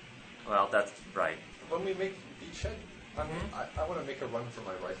 Well, that's right. When we make beachhead, I want to make a run for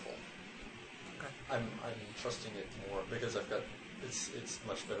my rifle. Okay. I'm trusting it more because I've got it's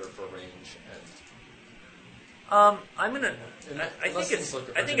much better for range and. I'm gonna. I Unless think things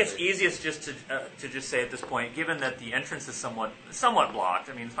look I think it's urgently. easiest just to just say at this point, given that the entrance is somewhat blocked.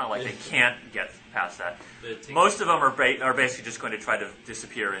 I mean, it's not like they can't get past that. Most of them are basically just going to try to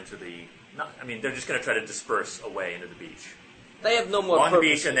disappear into the. They're just going to try to disperse away into the beach, They have no more along the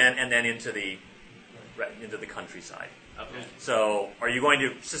purpose. beach, and then into the countryside. Okay. So, are you going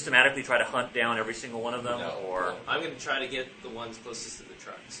to systematically try to hunt down every single one of them, No. or I'm going to try to get the ones closest to the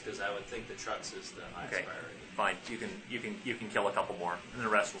trucks, because I would think the trucks is the highest okay, priority. fine, you can kill a couple more, and the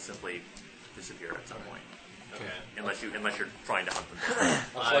rest will simply disappear at some point, Okay. unless you're trying to hunt them down.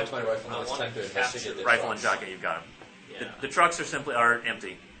 I'll select my rifle I when it's wanna time to capture investigate the Rifle and trucks. shotgun, you've got them. Yeah. The trucks are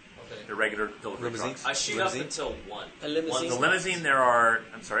empty. Okay. They're regular delivery Limousine? trucks. I shoot Limousine? up until one. A limousine? The limousine, there are.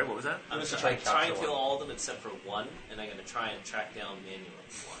 I'm sorry, what was that? I'm Let's going try to and try and capture kill one. all of them except for one, and I'm going to try and track down manually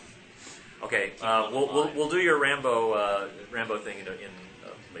one. Okay, one alive. we'll do your Rambo thing in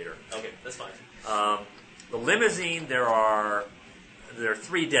later. Okay, that's fine. The limousine, there are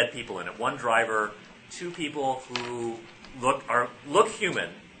 3 dead people in it. 1 driver, 2 people who look human.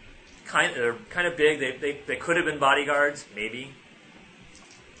 They're kind of big. They could have been bodyguards, maybe.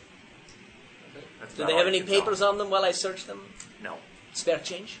 That's Do about they all have I any can tell. papers on them while I search them? No. Spare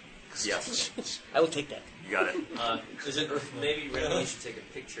change? Yes, I will take that. you got it. Is it maybe Randy, you should take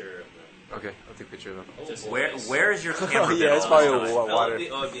a picture of them? Okay, I'll take a picture of them. Just in Where case. Where is your camera? Oh, been yeah, it's all probably this time? water.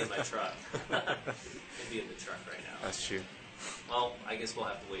 It'd be in my truck. It'd be in the truck right now. That's true. Well, I guess we'll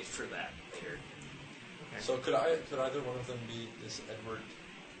have to wait for that later. So could either one of them be this Edward?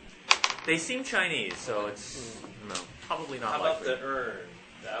 They seem Chinese, so it's probably not How about likely. the urn?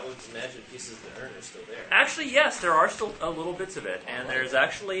 I would imagine pieces of the urn are still there. Actually, yes, there are still little bits of it, and there's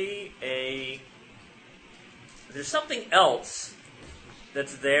actually there's something else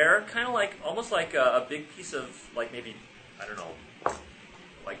that's there, kind of like almost like a big piece of maybe I don't know,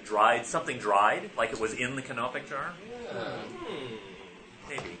 like something dried, like it was in the canopic jar,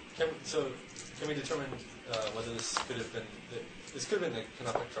 maybe. Can we determine whether this could have been the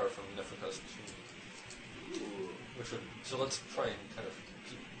canopic jar from Nefertari's tomb? Which would let's try and kind of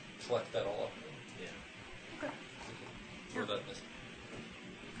collect that all up. Yeah. Throw that in this.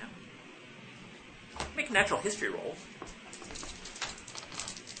 Make natural history rolls.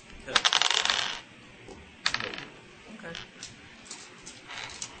 Okay.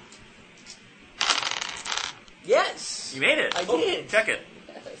 Yes! You made it. I did. Check it.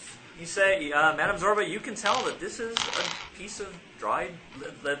 Yes. You say, Madame Zorba, you can tell that this is a piece of dried,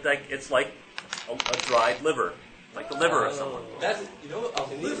 like it's like a dried liver. like the liver of someone. That,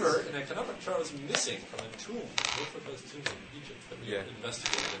 a liver in a Kanabakar was missing from a tomb, Nofraka's tomb in Egypt that we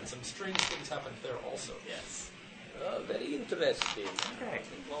investigated, and some strange things happened there also. Yes. Very interesting. Okay.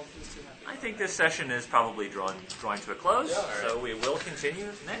 I think this session is probably drawing to a close, Yeah, so we will continue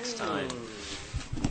next time.